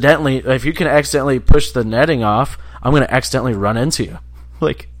 if you can accidentally push the netting off, I'm going to accidentally run into you.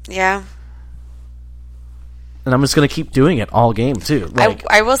 Like, yeah. And I'm just going to keep doing it all game, too. Like,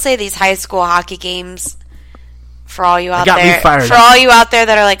 I will say these high school hockey games, for all you out there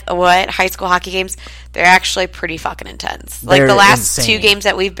that are like, what? High school hockey games? They're actually pretty fucking intense. Like, the last insane. 2 games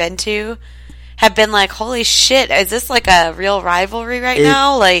that we've been to have been like, holy shit, is this like a real rivalry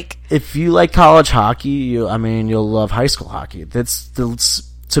now? Like, if you like college hockey, you'll love high school hockey. That's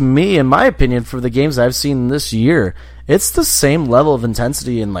to me, in my opinion, for the games I've seen this year, it's the same level of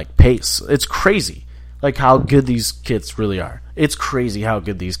intensity and pace. It's crazy. Like, how good these kids really are. It's crazy how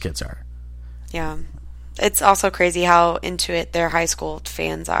good these kids are. Yeah. It's also crazy how into it their high school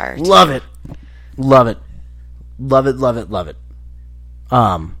fans are, too. Love it. Love it. Love it, love it, love it.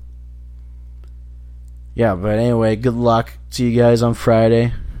 Yeah, but anyway, good luck to you guys on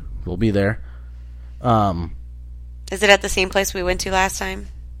Friday. We'll be there. Is it at the same place we went to last time?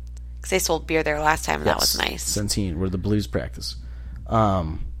 Because they sold beer there last time, and that was nice. Centene, where the Blues practice.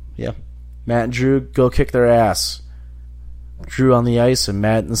 Yeah. Matt and Drew, go kick their ass. Drew on the ice and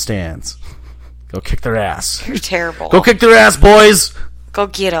Matt in the stands. Go kick their ass. You're terrible. Go kick their ass, boys! Go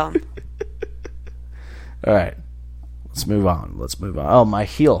get them. All right. Let's move on. Oh, my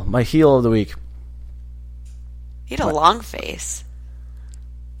heel. My heel of the week. You had a long face.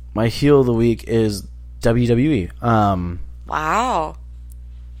 My heel of the week is WWE. Wow.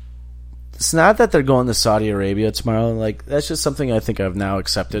 It's not that they're going to Saudi Arabia tomorrow. Like, that's just something I think I've now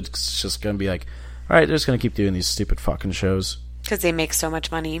accepted. It's just going to be like, all right, they're just going to keep doing these stupid fucking shows. Because they make so much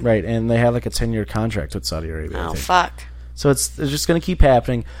money. Right, and they have a 10-year contract with Saudi Arabia. Oh, fuck. So it's just going to keep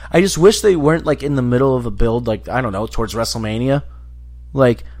happening. I just wish they weren't, in the middle of a build, I don't know, towards WrestleMania.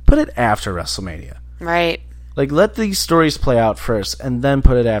 Put it after WrestleMania. Right. Let these stories play out first, and then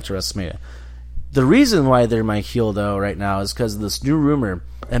put it after WrestleMania. The reason why they're my heel, though, right now is because of this new rumor.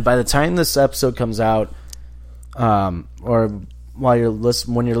 And by the time this episode comes out, or when you're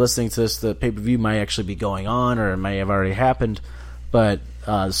listening to this, the pay-per-view might actually be going on, or it may have already happened. But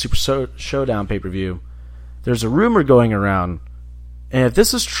the Super Showdown pay-per-view, there's a rumor going around, and if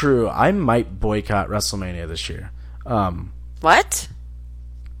this is true, I might boycott WrestleMania this year. What?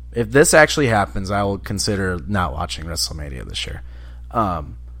 If this actually happens, I will consider not watching WrestleMania this year.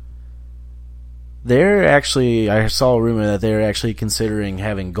 I saw a rumor that they're actually considering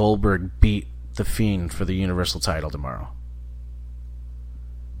having Goldberg beat The Fiend for the Universal title tomorrow.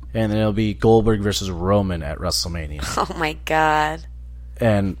 And then it'll be Goldberg versus Roman at WrestleMania. Oh my god.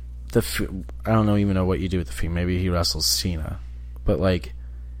 And I don't even know what you do with The Fiend. Maybe he wrestles Cena. But, like,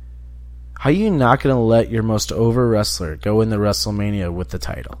 how are you not going to let your most over wrestler go into WrestleMania with the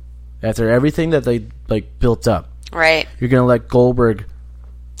title? After everything that they, like, built up. Right. You're going to let Goldberg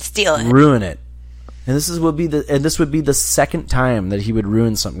steal it. Ruin it. And this would be the second time that he would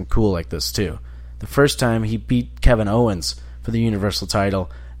ruin something cool like this too. The first time he beat Kevin Owens for the Universal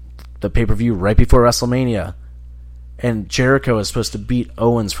title, the pay-per-view right before WrestleMania, and Jericho is supposed to beat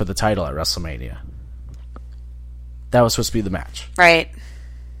Owens for the title at WrestleMania. That was supposed to be the match, right?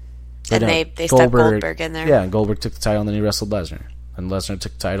 But and they stuck Goldberg in there. Yeah, and Goldberg took the title, and then he wrestled Lesnar, and Lesnar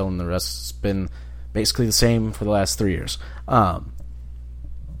took the title, and the rest's been basically the same for the last 3 years.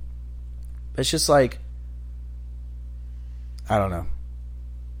 It's just like, I don't know.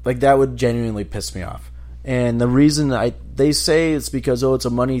 Like, that would genuinely piss me off. And the reason they say it's because, it's a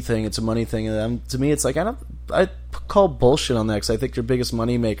money thing, and to me it's like, I call bullshit on that, because I think your biggest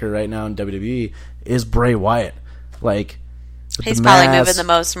money maker right now in WWE is Bray Wyatt. Like, he's probably moving the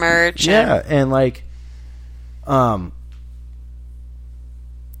most merch. Yeah, and like, and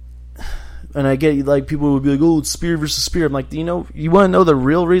I get, like, people would be like, it's Spear versus Spear. I'm like, you want to know the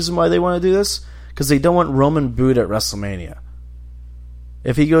real reason why they want to do this? Because they don't want Roman booed at WrestleMania.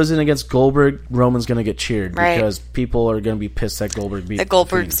 If he goes in against Goldberg, Roman's going to get cheered, right? Because people are going to be pissed that Goldberg beat. That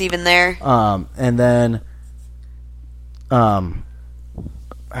Goldberg's even there. And then, I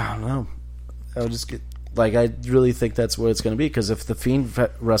don't know. I would just get, like, I really think that's what it's going to be. Because if the Fiend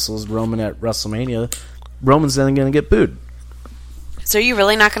wrestles Roman at WrestleMania, Roman's then going to get booed. So are you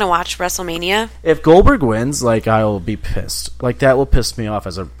really not going to watch WrestleMania? If Goldberg wins, like, I will be pissed. Like, that will piss me off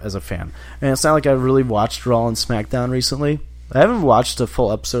as a fan. And it's not like I've really watched Raw and SmackDown recently. I haven't watched a full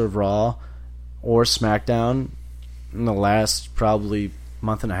episode of Raw or SmackDown in the last probably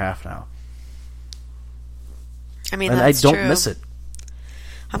month and a half now. I mean, and that's I don't true. miss it.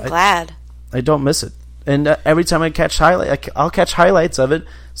 I'm glad. I don't miss it. And every time I catch I'll catch highlights of it,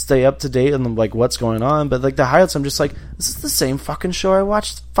 stay up to date on like what's going on. But like the highlights, I'm just like, this is the same fucking show I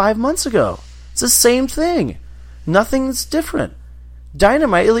watched 5 months ago. It's the same thing. Nothing's different.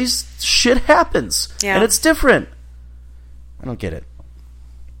 Dynamite, at least shit happens, and it's different. I don't get it.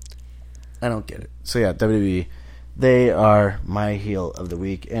 So yeah, WWE, they are my heel of the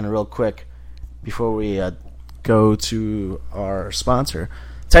week. And real quick, before we go to our sponsor,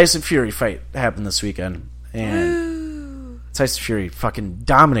 Tyson Fury fight happened this weekend, and Tyson Fury fucking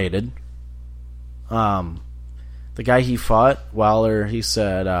dominated. The guy he fought, Wilder, he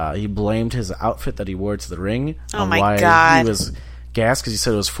said he blamed his outfit that he wore to the ring on why he was gassed, because he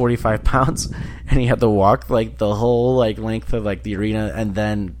said it was 45 pounds, and he had to walk like the whole like length of like the arena and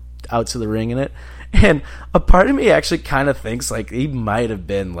then out to the ring in it. And a part of me actually kind of thinks like he might have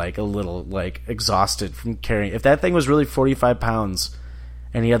been like a little like exhausted from carrying. If that thing was really 45 pounds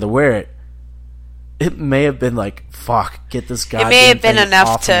and he had to wear it, it may have been like, fuck, get this guy. It may have been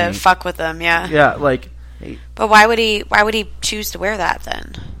enough to fuck with him, yeah. Yeah, like. But why would he choose to wear that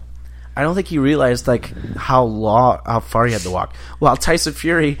then? I don't think he realized like how far he had to walk. Well, Tyson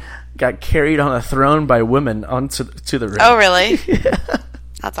Fury got carried on a throne by women onto the ring. Oh, really? Yeah.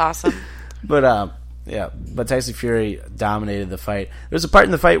 That's awesome. But but Tyson Fury dominated the fight. There's a part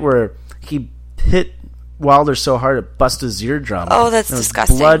in the fight where he hit Wilder so hard it busted his eardrum. Oh, that's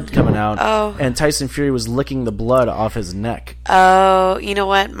disgusting. Blood coming out. Oh. And Tyson Fury was licking the blood off his neck. Oh, you know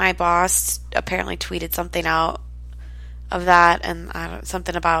what? My boss apparently tweeted something out of that, and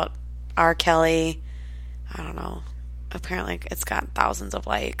something about R. Kelly. I don't know. Apparently it's got thousands of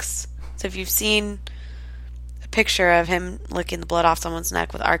likes. So if you've seen a picture of him licking the blood off someone's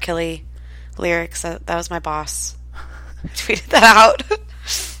neck with R. Kelly lyrics, that was my boss. Tweeted that out.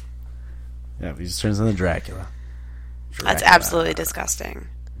 Yeah, he just turns into Dracula. That's absolutely disgusting.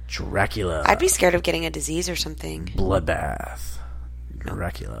 Dracula. I'd be scared of getting a disease or something. Bloodbath.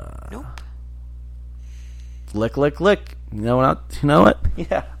 Dracula. Nope. Lick, lick, lick. You know what?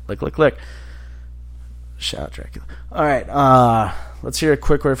 Yeah. Lick, lick, lick. Shout out Dracula. All right. Let's hear a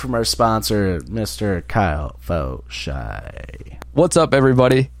quick word from our sponsor, Mr. Kyle Fauché. What's up,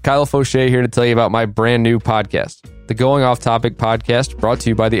 everybody? Kyle Fauché here to tell you about my brand new podcast, the Going Off Topic podcast, brought to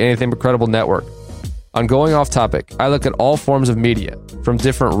you by the Anything But Credible Network. On Going Off Topic, I look at all forms of media, from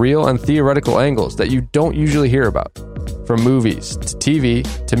different real and theoretical angles that you don't usually hear about. From movies, to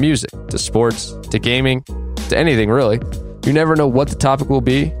TV, to music, to sports, to gaming, to anything really. You never know what the topic will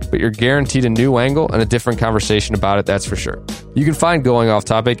be, but you're guaranteed a new angle and a different conversation about it, that's for sure. You can find Going Off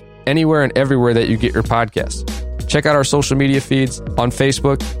Topic anywhere and everywhere that you get your podcasts. Check out our social media feeds on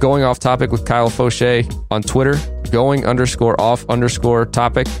Facebook, Going Off Topic with Kyle Fauché, on Twitter,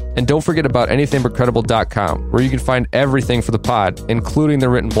 going_off_topic, and don't forget about anythingbutcredible.com, where you can find everything for the pod, including the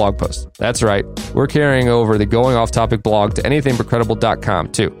written blog post. That's right, we're carrying over the Going Off Topic blog to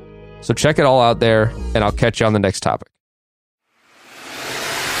anythingbutcredible.com too. So check it all out there, and I'll catch you on the next topic.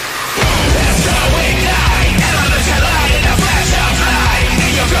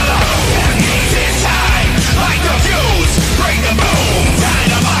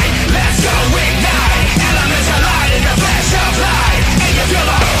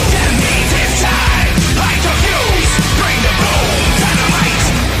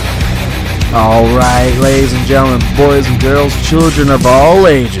 All right, ladies and gentlemen, boys and girls, children of all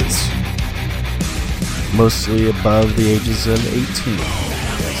ages, mostly above the ages of 18.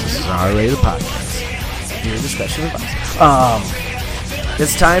 This is an R-rated podcast. Your discussion advice.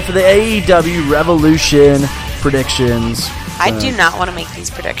 It's time for the AEW Revolution predictions. I do not want to make these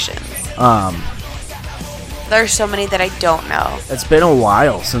predictions. There's so many that I don't know. It's been a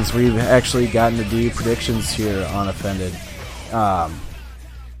while since we've actually gotten to do predictions here on Offended.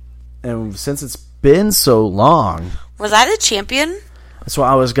 And since it's been so long... Was I the champion? That's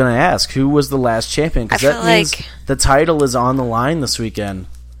what I was going to ask. Who was the last champion? Because that means the title is on the line this weekend.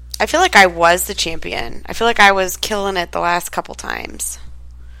 I feel like I was the champion. I feel like I was killing it the last couple times.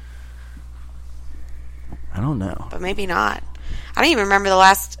 I don't know. But maybe not. I don't even remember the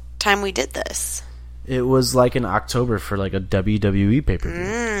last time we did this. It was like in October for like a WWE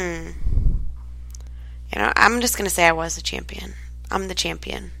pay-per-view. You know, I'm just going to say I was the champion. I'm the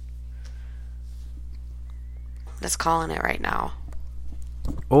champion. Just calling it right now.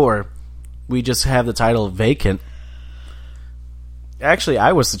 Or we just have the title vacant. Actually,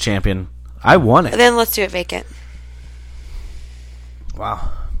 I was the champion. I won it. Then let's do it vacant. Wow.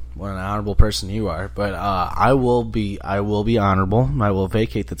 What an honorable person you are. But I will be honorable. I will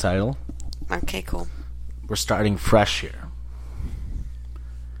vacate the title. Okay, cool. We're starting fresh here.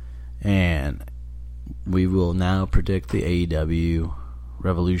 And we will now predict the AEW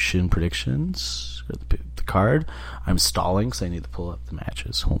Revolution predictions. The card. I'm stalling because I need to pull up the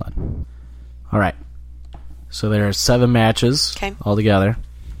matches. Hold on. All right. So there are 7 matches altogether.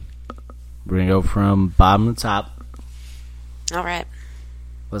 We're going to go from bottom to top. All right.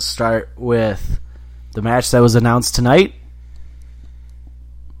 Let's start with the match that was announced tonight.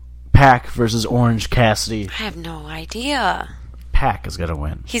 Pac versus Orange Cassidy. I have no idea. Pac is going to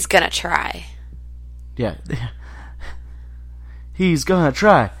win. He's going to try. Yeah. He's going to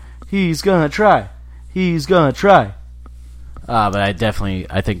try. He's going to try. He's going to try. But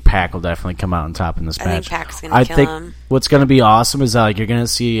I think Pac will definitely come out on top in this match. I think Pac's going to kill him. What's going to be awesome is that you're going to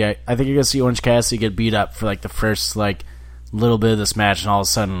see, I think you're going to see Orange Cassidy get beat up for the first little bit of this match, and all of a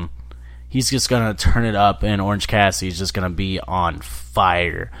sudden he's just going to turn it up, and Orange Cassidy's just going to be on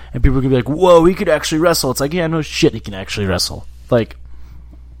fire. And people are going to be like, whoa, he could actually wrestle. It's like, yeah, no shit, he can actually wrestle.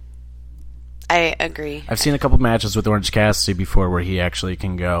 I agree. I've seen a couple matches with Orange Cassidy before where he actually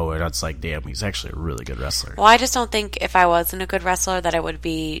can go, and it's like, damn, he's actually a really good wrestler. Well, I just don't think if I wasn't a good wrestler that I would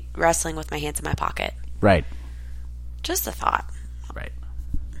be wrestling with my hands in my pocket. Right. Just a thought. Right.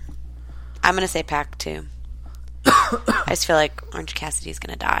 I'm going to say Pac, too. I just feel like Orange Cassidy's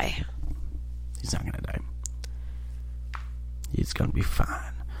going to die. He's not going to die. He's going to be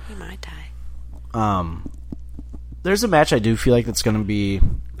fine. He might die. There's a match I do feel like that's going to be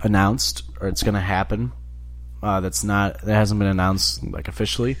announced, or it's going to happen. That hasn't been announced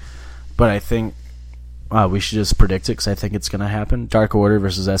officially, but I think we should just predict it because I think it's going to happen. Dark Order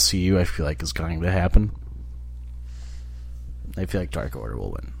versus SCU, I feel like is going to happen. I feel like Dark Order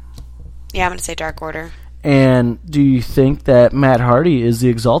will win. Yeah, I'm going to say Dark Order. And do you think that Matt Hardy is the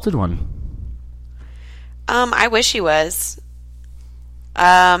Exalted One? I wish he was.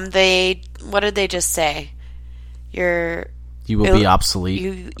 What did they just say? You will be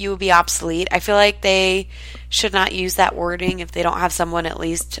obsolete. You will be obsolete. I feel like they should not use that wording if they don't have someone at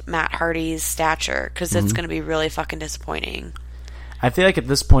least Matt Hardy's stature, because it's going to be really fucking disappointing. I feel like at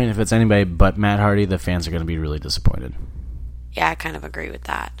this point, if it's anybody but Matt Hardy, the fans are going to be really disappointed. Yeah, I kind of agree with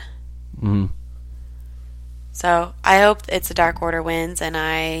that. Mm-hmm. So I hope it's a Dark Order wins, and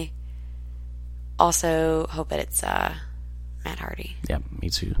I also hope that it's Matt Hardy. Yeah, me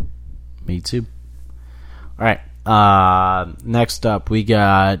too. Me too. All right. Next up, we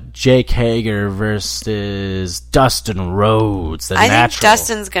got Jake Hager versus Dustin Rhodes. I think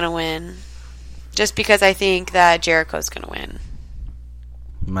Dustin's going to win, just because I think that Jericho's going to win.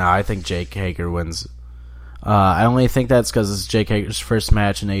 No, I think Jake Hager wins. I only think that's because it's Jake Hager's first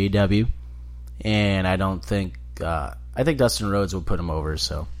match in AEW, and I don't think I think Dustin Rhodes will put him over.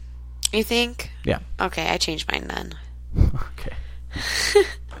 So You think? Yeah. Okay, I changed mine then. Okay.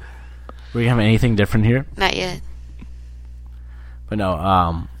 We have anything different here? Not yet. But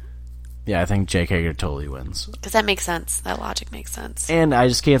no, yeah, I think Jake Hager totally wins. Because that makes sense. That logic makes sense. And I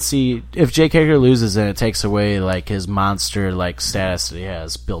just can't see if Jake Hager loses, then it takes away like his monster like status that he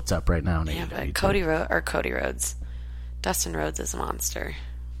has built up right now. In Yeah, AEW. but Cody Rhodes. Dustin Rhodes is a monster.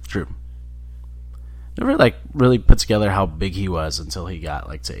 True. Never like really put together how big he was until he got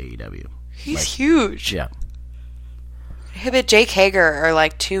like to AEW. He's huge. Yeah. Him and Jake Hager are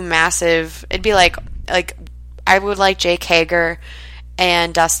like two massive. It'd be like I would like Jake Hager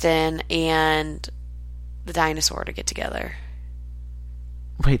and Dustin and the Dinosaur to get together.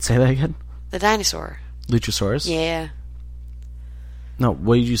 Wait, say that again. The Dinosaur. Luchasaurus? Yeah. No,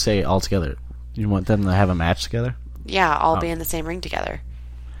 what did you say altogether? You want them to have a match together? Yeah, all be in the same ring together.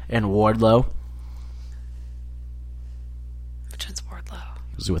 And Wardlow Which one's Wardlow?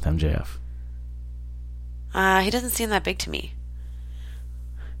 was with MJF. He doesn't seem that big to me.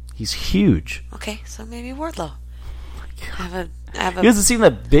 He's huge. Okay, so maybe Wardlow. Have a He doesn't seem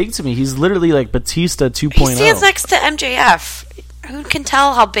that big to me. He's literally like Batista 2.0. He stands next to MJF. Who can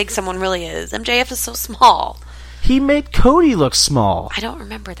tell how big someone really is? MJF is so small. He made Cody look small. I don't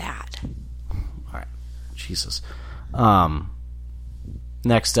remember that. Alright. Jesus.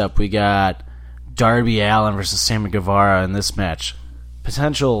 Next up, we got Darby Allin versus Sammy Guevara in this match.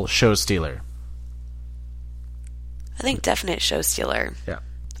 Potential show stealer. I think definite show stealer. Yeah.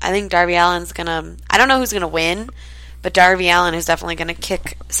 I think Darby Allin's gonna... I don't know who's gonna win, but Darby Allin is definitely gonna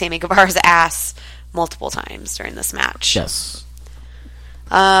kick Sammy Guevara's ass multiple times during this match. Yes.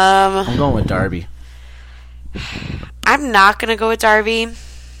 I'm going with Darby. I'm not gonna go with Darby.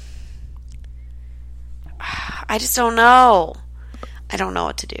 I just don't know. I don't know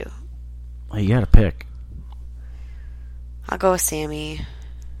what to do. Well, you gotta pick. I'll go with Sammy.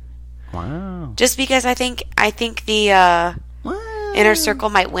 Wow. Just because I think the Inner Circle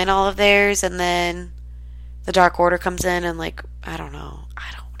might win all of theirs, and then the Dark Order comes in, and like I don't know.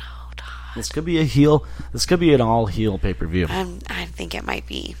 Todd. This could be a heel. This could be an all-heel pay-per-view. I think it might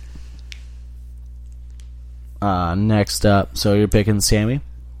be. Next up, so you're picking Sammy?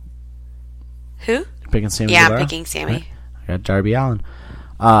 Who? You're picking Sammy Yeah, Guevara? I'm picking Sammy. Right. I got Darby Allin.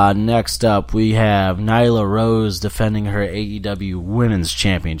 Next up, we have Nyla Rose defending her AEW Women's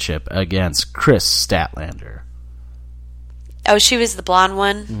Championship against Chris Statlander. Oh, she was the blonde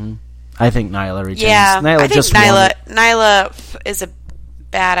one? Mm-hmm. I think Nyla retains. Yeah, Nyla I think just won. Nyla is a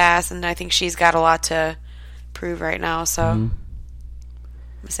badass, and I think she's got a lot to prove right now, so I'm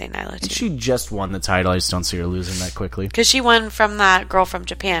going to say Nyla, too. She just won the title. I just don't see her losing that quickly. Because she won from that girl from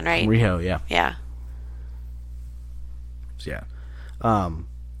Japan, right? Riho, yeah. Yeah. Yeah.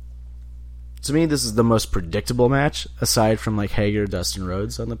 To me, this is the most predictable match, aside from like Hager, Dustin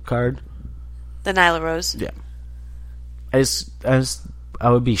Rhodes on the card. The Nyla Rose. Yeah. I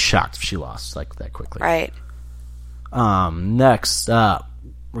would be shocked if she lost like that quickly. Right. Next up,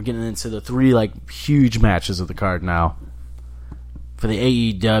 we're getting into the three like huge matches of the card now. For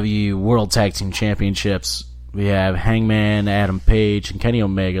the AEW World Tag Team Championships, we have Hangman Adam Page and Kenny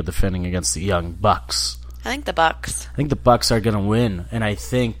Omega defending against the Young Bucks. I think the Bucks. I think the Bucks are going to win, and I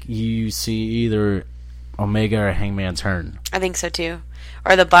think you see either Omega or Hangman turn. I think so too.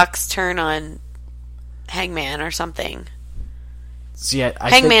 Or the Bucks turn on Hangman or something. See,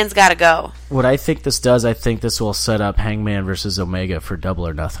 Hangman's got to go. What I think this does, I think this will set up Hangman versus Omega for Double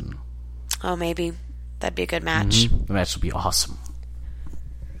or Nothing. Oh, maybe. That'd be a good match. Mm-hmm. The match will be awesome.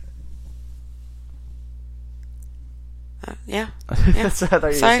 Yeah. I thought you were Sorry.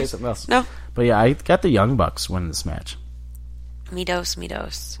 going to say something else. No. But yeah, I got the Young Bucks winning this match. Me dos.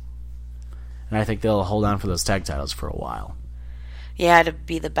 And I think they'll hold on for those tag titles for a while. Yeah, to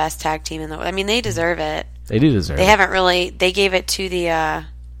be the best tag team in the world. I mean, they deserve it. They do deserve They it. haven't really... They gave it to the...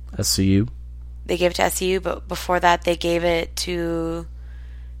 SCU. They gave it to SCU, but before that, they gave it to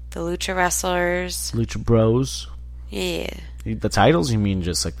the Lucha Wrestlers. Lucha Bros. Yeah. The titles, you mean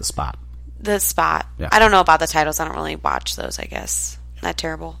just like the spot? The spot. Yeah. I don't know about the titles. I don't really watch those, I guess. Not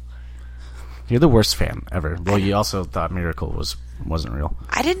terrible. You're the worst fan ever. Well, you also thought Miracle wasn't real.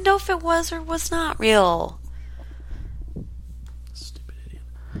 I didn't know if it was or was not real. Stupid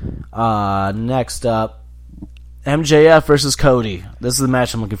idiot. Next up, MJF versus Cody. This is the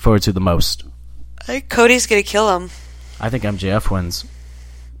match I'm looking forward to the most. I think Cody's going to kill him. I think MJF wins.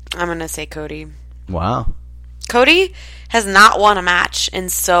 I'm going to say Cody. Wow. Cody has not won a match in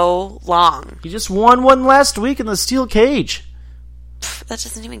so long. He just won one last week in the steel cage. That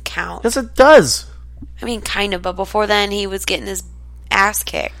doesn't even count. Yes, it does. I mean, kind of, but before then, he was getting his ass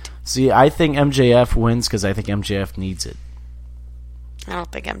kicked. See, I think MJF wins because I think MJF needs it. I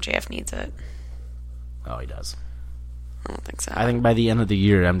don't think MJF needs it. Oh, he does. I don't think so. I think by the end of the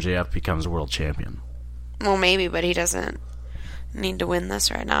year, MJF becomes world champion. Well, maybe, but he doesn't need to win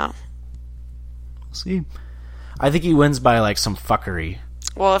this right now. See, I think he wins by like some fuckery.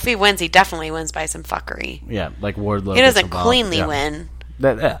 Well, if he wins, he definitely wins by some fuckery. Yeah, like Wardlow. He doesn't gets involved. cleanly Yeah. win.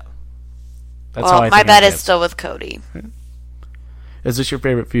 That's Well, how I my think bet it is still with Cody. Is this your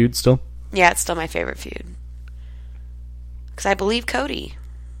favorite feud still? Yeah, it's still my favorite feud. Because I believe Cody.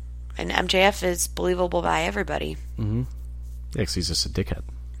 And MJF is believable by everybody. Mm-hmm. Yeah, 'cause he's just a dickhead.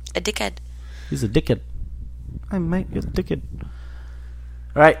 A dickhead. He's a dickhead. I might get a dickhead.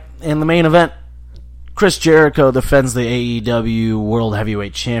 All right, in the main event, Chris Jericho defends the AEW World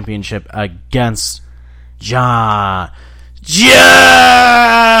Heavyweight Championship against John.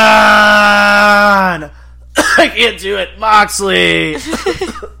 I can't do it. Moxley.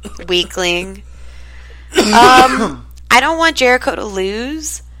 Weakling. I don't want Jericho to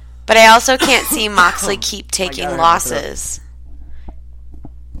lose, but I also can't see Moxley keep taking losses.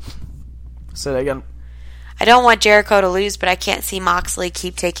 Say that again. I don't want Jericho to lose, but I can't see Moxley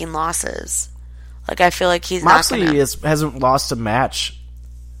keep taking losses. Like, I feel like he's Moxley not gonna... hasn't lost a match.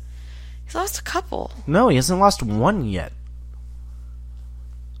 He's lost a couple. No, he hasn't lost one yet.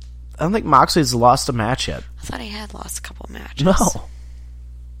 I don't think Moxley's lost a match yet. I thought he had lost a couple matches. No.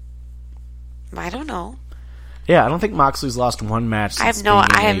 I don't know. Yeah, I don't think Moxley's lost one match since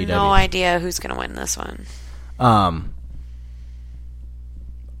I have no idea who's going to win this one.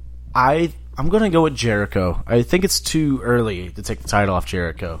 I'm going to go with Jericho. I think it's too early to take the title off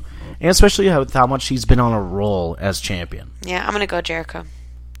Jericho. And especially with how much he's been on a roll as champion. Yeah, I'm going to go Jericho.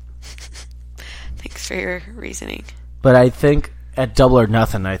 Thanks for your reasoning. But I think at Double or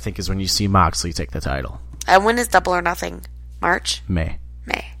Nothing, I think is when you see Moxley take the title. When is Double or Nothing? March? May.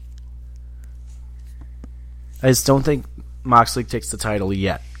 May. I just don't think Moxley takes the title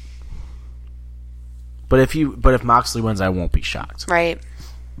yet. But if Moxley wins, I won't be shocked. Right.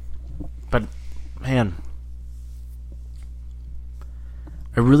 But man,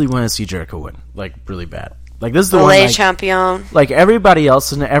 I really want to see Jericho win, like really bad. Like this is the one. Le champion. Like everybody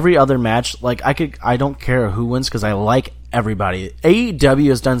else in every other match, like I don't care who wins because I like everybody. AEW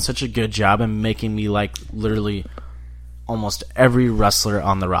has done such a good job in making me like literally almost every wrestler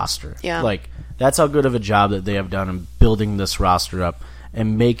on the roster. Yeah. Like that's how good of a job that they have done in building this roster up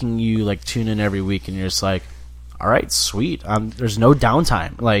and making you like tune in every week and you're just like, all right, sweet. There's no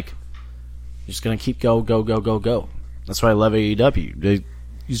downtime. Like you're just gonna keep go. That's why I love AEW. They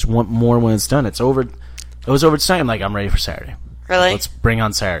just want more when it's done. It's over. It was over tonight. I'm like, I'm ready for Saturday. Really? Let's bring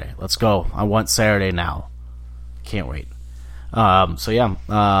on Saturday. Let's go. I want Saturday now. Can't wait. I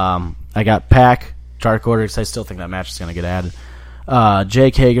got Pac, Dark Order, because I still think that match is going to get added.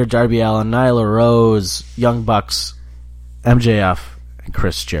 Jake Hager, Darby Allin, Nyla Rose, Young Bucks, MJF, and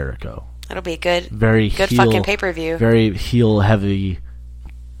Chris Jericho. That'll be a good Heel, fucking pay-per-view. Very heel-heavy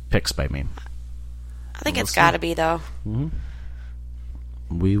picks by me. I think it's got to be, though. Mm-hmm.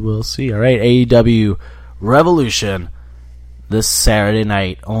 We will see. All right, AEW Revolution this Saturday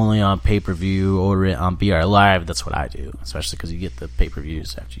night, only on pay-per-view or on BR Live. That's what I do, especially because you get the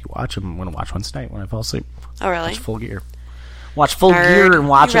pay-per-views after you watch them. I'm going to watch one tonight when I fall asleep. Oh, really? Watch Full Gear. Watch Full Gear and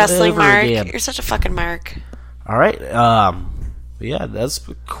watch it wrestling, over Mark. again. You're such a fucking Mark. All right. Yeah, that's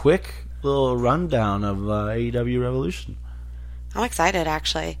a quick little rundown of AEW Revolution. I'm excited,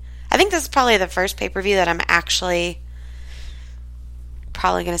 actually. I think this is probably the first pay-per-view that I'm actually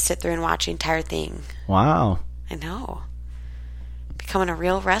probably going to sit through and watch the entire thing. Wow. I know. Becoming a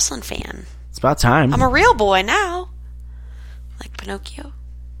real wrestling fan. It's about time. I'm a real boy now. Like Pinocchio.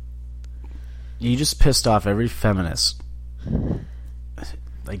 You just pissed off every feminist.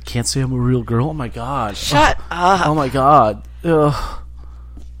 I can't say I'm a real girl. Oh my god. Shut up. Oh my god. Ugh.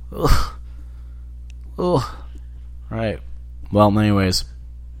 Ugh. Ugh. Right. Well, anyways.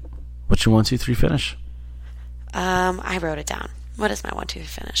 What's your 1, 2, 3 finish? I wrote it down. What is my 1, 2, 3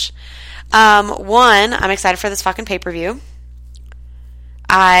 finish? One, I'm excited for this fucking pay-per-view.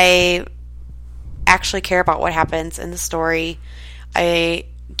 I actually care about what happens in the story. I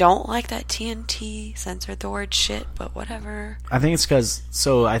don't like that TNT censored the word shit, but whatever. I think it's because...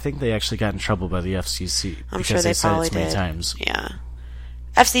 So, I think they actually got in trouble by the FCC. I'm sure they said probably it many did. times. Yeah.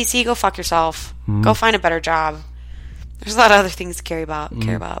 FCC, go fuck yourself. Mm-hmm. Go find a better job. There's a lot of other things to care about.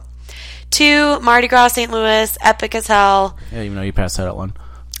 2, Mardi Gras St. Louis, epic as hell. Yeah, even though you passed that out one.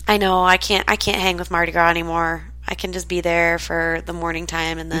 I know, I can't hang with Mardi Gras anymore. I can just be there for the morning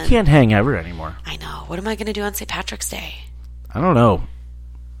time and then... You can't hang ever anymore. I know. What am I going to do on St. Patrick's Day? I don't know.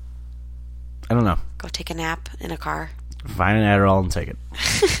 Go take a nap in a car. Find an Adderall and take it.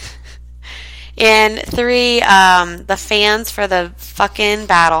 And 3, the fans for the fucking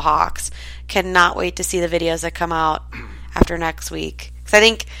Battlehawks cannot wait to see the videos that come out after next week. Because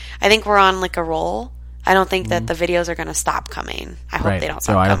I think we're on like a roll. I don't think that the videos are going to stop coming. I hope they don't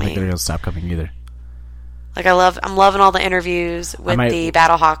stop coming. I don't think they're going to stop coming either. Like I'm loving all the interviews with the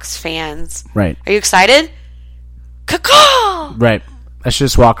Battlehawks fans. Right. Are you excited? Caw-caw! Right. I should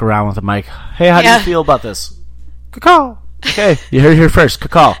just walk around with a mic. Hey, how do you feel about this? Caw-caw. Okay, you heard it here first.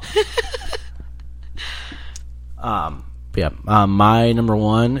 Caw-caw. My number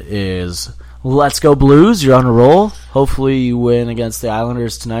 1 is Let's Go Blues. You're on a roll. Hopefully you win against the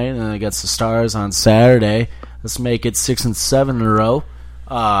Islanders tonight and then against the Stars on Saturday. Let's make it 6 and 7 in a row.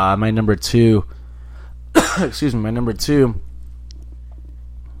 My number 2. Excuse me. My number 2.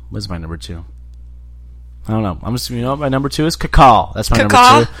 What's my number 2? I don't know. I'm just, my number 2 is Caw-caw. That's my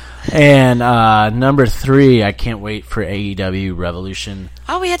number 2. And number 3, I can't wait for AEW Revolution.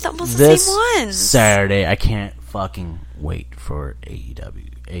 Oh, we had almost the same ones. Saturday. I can't fucking wait for AEW.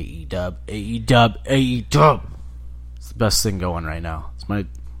 AEW. It's the best thing going right now.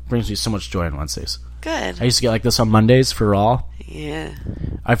 Brings me so much joy on Wednesdays. Good. I used to get like this on Mondays for Raw. Yeah.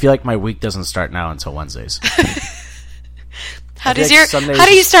 I feel like my week doesn't start now until Wednesdays. How do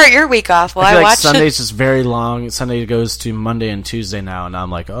you start your week off? Well, I feel like Sunday's just very long. Sunday goes to Monday and Tuesday now, and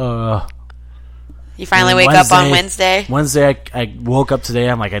I'm like, oh. You finally wake up on Wednesday? Wednesday, I woke up today.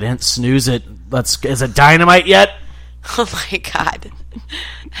 I'm like, I didn't snooze it. Is it Dynamite yet? Oh my God.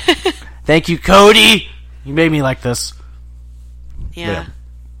 Thank you, Cody. You made me like this. Yeah.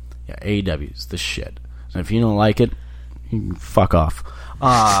 Yeah, AEW is the shit. And if you don't like it, you can fuck off.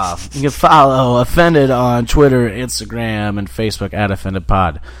 You can follow Offended on Twitter, Instagram, and Facebook at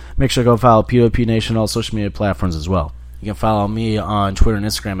OffendedPod. Make sure to go follow POP Nation on all social media platforms as well. You can follow me on Twitter and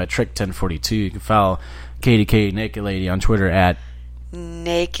Instagram at Trick1042. You can follow KDK Naked Lady on Twitter at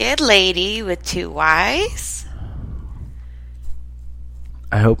Naked Lady with 2 Y's.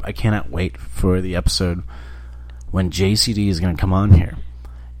 I cannot wait for the episode when JCD is going to come on here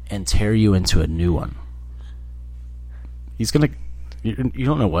and tear you into a new one. He's going to... You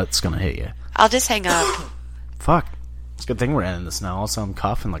don't know what's going to hit you. I'll just hang up. Fuck. It's a good thing we're ending this now. Also, I'm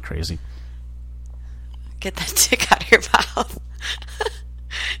coughing like crazy. Get that dick out of your mouth.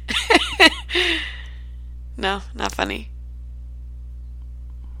 No, not funny.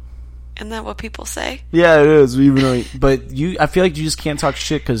 Isn't that what people say? Yeah, it is. But I feel like you just can't talk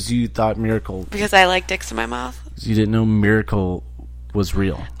shit because you thought Miracle... Because I like dicks in my mouth? You didn't know Miracle was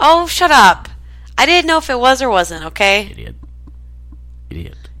real. Oh, shut up. I didn't know if it was or wasn't, okay? Idiot.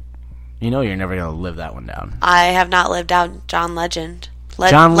 You know you're never going to live that one down. I have not lived down John Legend.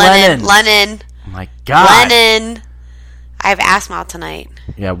 John Lennon. Lennon. Oh my God. Lennon. I have ass mouth tonight.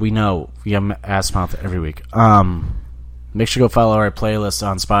 Yeah, we know. We have ass mouth every week. Make sure to go follow our playlist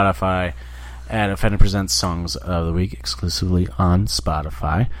on Spotify at Offended Presents Songs of the Week, exclusively on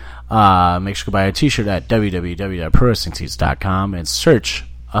Spotify. Make sure to go buy a t-shirt at www.prowrestlingtees.com and search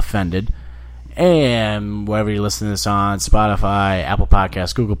Offended. And wherever you listen to this on, Spotify, Apple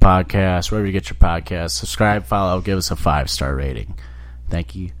Podcasts, Google Podcasts, wherever you get your podcasts, subscribe, follow, give us a 5-star rating.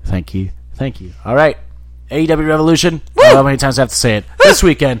 Thank you. All right. AEW Revolution. I don't know how many times I have to say it. This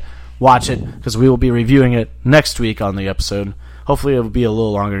weekend, watch it, because we will be reviewing it next week on the episode. Hopefully it will be a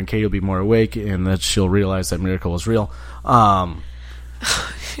little longer and Katie will be more awake and that she'll realize that Miracle was real. You're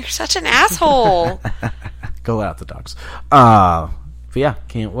such an asshole. Go let out the dogs. But yeah,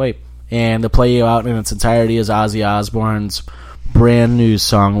 can't wait. And to play you out in its entirety is Ozzy Osbourne's brand new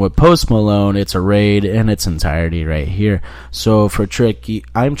song with Post Malone. It's a raid in its entirety right here. So for Tricky,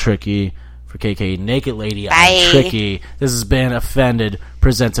 I'm Tricky. For KK Naked Lady, Bye. I'm Tricky. This has been Offended,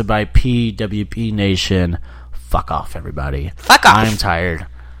 presented by PWP Nation. Fuck off, everybody. Fuck off. I'm tired.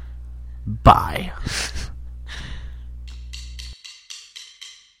 Bye.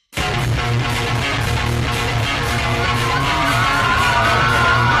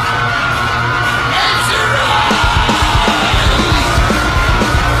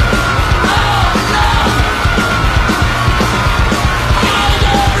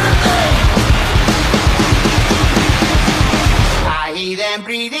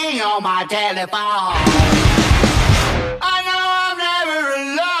 Breathing on my telephone. I know I'm never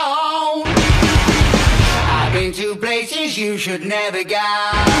alone. I've been to places you should never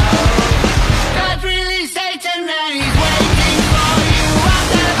go. That's really Satan and he's waiting for you out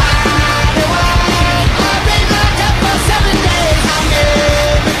there by the way. I've been locked up for 7 days. I'm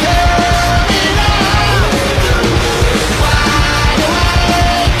never coming out. Wide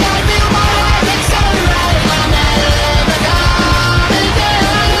awake, I feel my heart accelerate. I'm never coming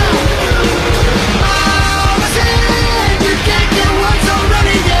down. I'm a sin, you can't get what's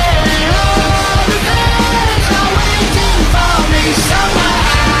already there.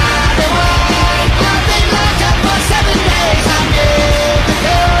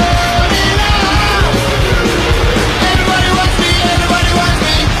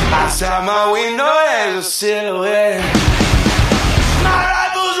 Outside my window there's a silhouette.